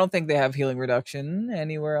 I don't think they have healing reduction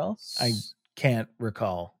anywhere else. I can't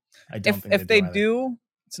recall. I don't think if they either. do,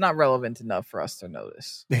 it's not relevant enough for us to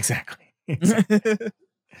notice. Exactly. If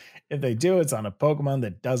they do, it's on a Pokemon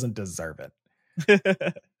that doesn't deserve it.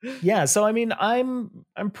 Yeah, so I mean, I'm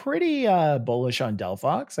pretty bullish on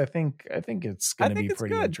Delphox. I think it's going to be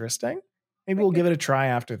pretty good. interesting. Maybe we'll give it a try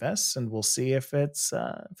after this, and we'll see if it's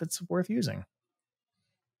worth using.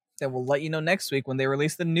 Then we'll let you know next week when they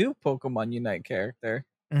release the new Pokemon Unite character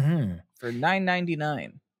for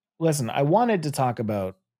 $9.99. Listen, I wanted to talk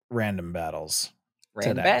about random battles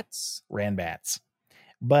today. Ranbats.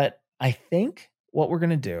 But I think what we're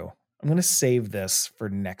going to do, I'm going to save this for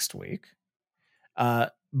next week.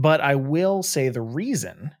 But I will say the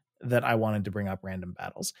reason that I wanted to bring up random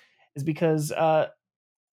battles is because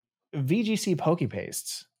VGC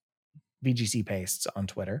Pastes on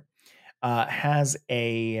Twitter, has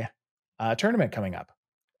a tournament coming up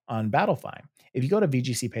on Battlefy. If you go to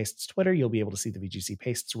VGC Pastes Twitter, you'll be able to see the VGC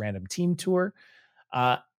Pastes Random Team Tour.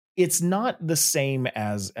 It's not the same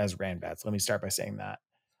as Ranbats. Let me start by saying that.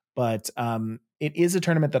 But it is a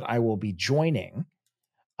tournament that I will be joining.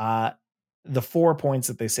 The 4 points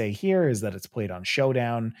that they say here is that it's played on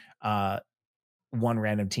Showdown, one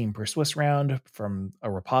random team per Swiss round from a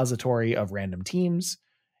repository of random teams,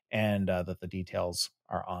 and that the details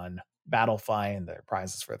are on Battlefy and the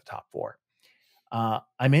prizes for the top 4.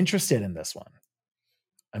 I'm interested in this one.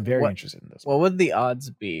 I'm very interested in this one. What would the odds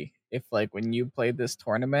be if, like, when you play this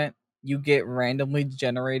tournament, you get randomly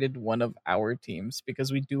generated one of our teams?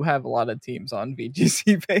 Because we do have a lot of teams on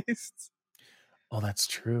VGC Pastes. Oh, that's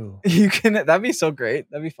true. That'd be so great.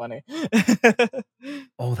 That'd be funny.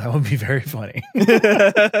 Oh, that would be very funny.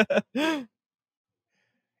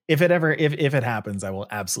 If it happens, I will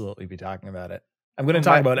absolutely be talking about it. I'm going to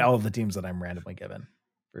talk about all of the teams that I'm randomly given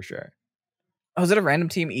for sure. Oh, is it a random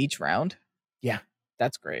team each round? Yeah.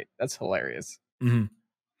 That's great. That's hilarious. Mm-hmm.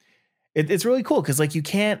 It's really cool because, like, you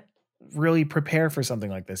can't really prepare for something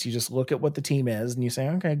like this. You just look at what the team is and you say,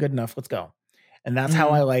 okay, good enough. Let's go. And that's how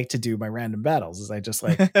I like to do my random battles, is I just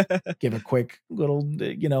like give a quick little,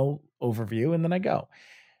 overview, and then I go.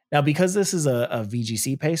 Now, because this is a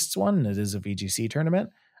VGC Pastes one, it is a VGC tournament.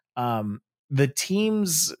 The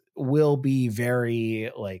teams will be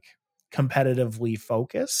very, like, competitively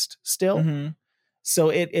focused still. Mm-hmm. So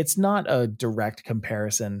it's not a direct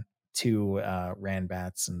comparison to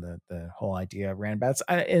Ranbats and the whole idea of Ranbats.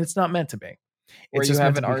 And it's not meant to be. Or you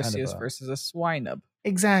have an Arceus versus a Swinub.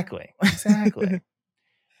 Exactly.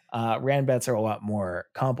 Ranbats are a lot more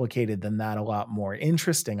complicated than that, a lot more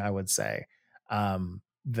interesting, I would say,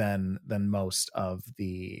 than most of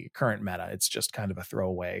the current meta. It's just kind of a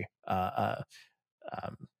throwaway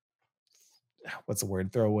what's the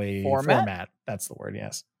word? Throwaway format. That's the word,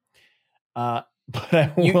 yes. But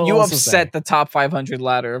you upset the top 500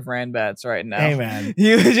 ladder of Ranbats right now. Hey, man.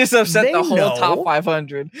 You just upset the whole top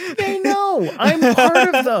 500. They know. I'm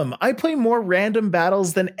part of them. I play more random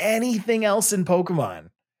battles than anything else in Pokemon.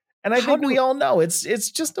 And I think we all know it's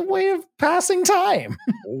just a way of passing time.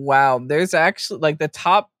 Wow. There's actually, like,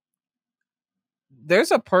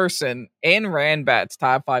 there's a person in Ranbats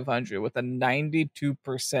top 500 with a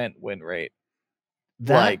 92% win rate.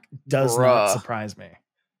 That does not surprise me.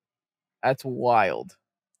 That's wild.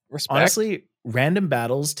 Respect. Honestly, random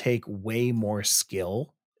battles take way more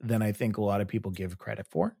skill than I think a lot of people give credit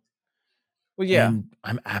for. Well, yeah. And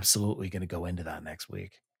I'm absolutely going to go into that next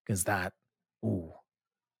week because the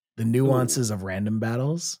nuances of random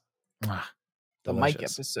battles. The Mike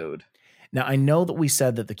episode. Now, I know that we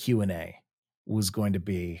said that the Q&A was going to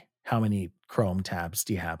be, how many Chrome tabs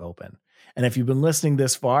do you have open? And if you've been listening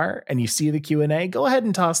this far and you see the Q&A, go ahead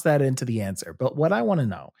and toss that into the answer. But what I want to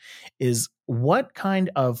know is, what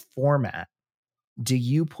kind of format do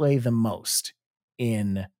you play the most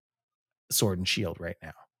in Sword and Shield right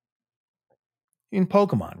now? In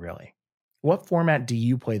Pokemon, really. What format do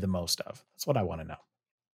you play the most of? That's what I want to know.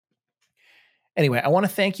 Anyway, I want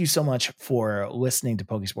to thank you so much for listening to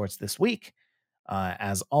Pokesports this week.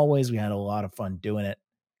 As always, we had a lot of fun doing it.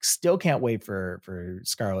 Still can't wait for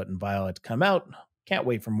Scarlet and Violet to come out. Can't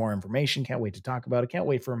wait for more information. Can't wait to talk about it. Can't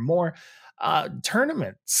wait for more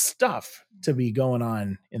tournament stuff to be going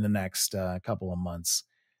on in the next couple of months.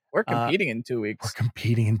 We're competing in 2 weeks. We're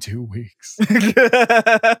competing in 2 weeks.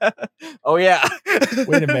 Oh, yeah.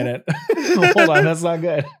 Wait a minute. Hold on. That's not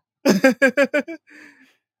good.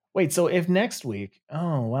 Wait, so if next week,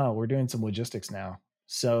 oh, wow, we're doing some logistics now.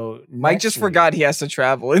 So Mike just forgot he has to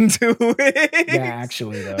travel in 2 weeks. Yeah,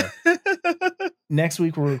 actually, though. Next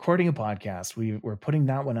week, we're recording a podcast. We're putting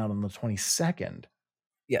that one out on the 22nd.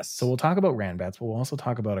 Yes. So we'll talk about Ranbats, but we'll also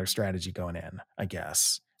talk about our strategy going in, I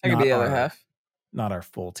guess. That could be the other half. not our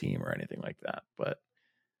full team or anything like that, but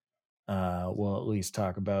we'll at least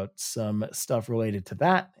talk about some stuff related to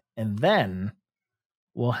that. And then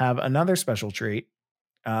we'll have another special treat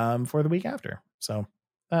for the week after. So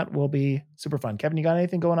that will be super fun. Kevin, you got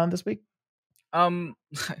anything going on this week? Well,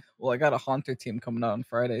 I got a Haunter team coming out on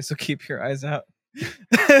Friday, so keep your eyes out.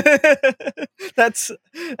 that's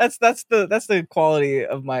the quality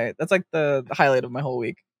of that's like the highlight of my whole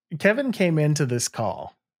week. Kevin came into this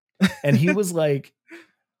call and he was like,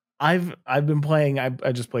 I've been playing, I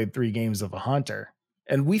just played 3 games of a Haunter,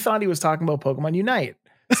 and we thought he was talking about Pokemon Unite.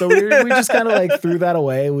 So we just kind of like threw that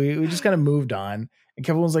away. We just kind of moved on. And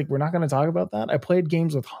Kevin was like, we're not going to talk about that. I played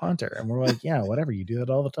games with Haunter. And we're like, yeah, whatever. You do that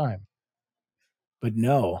all the time. But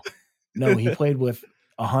no, he played with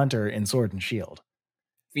a Haunter in Sword and Shield.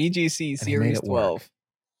 VGC Series 12.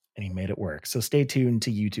 And he made it work. So stay tuned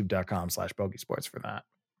to youtube.com/Pokesports for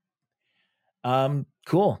that.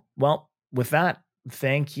 Cool. Well, with that,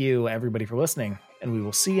 thank you everybody for listening, and we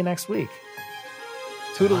will see you next week.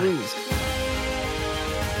 Toodaloos.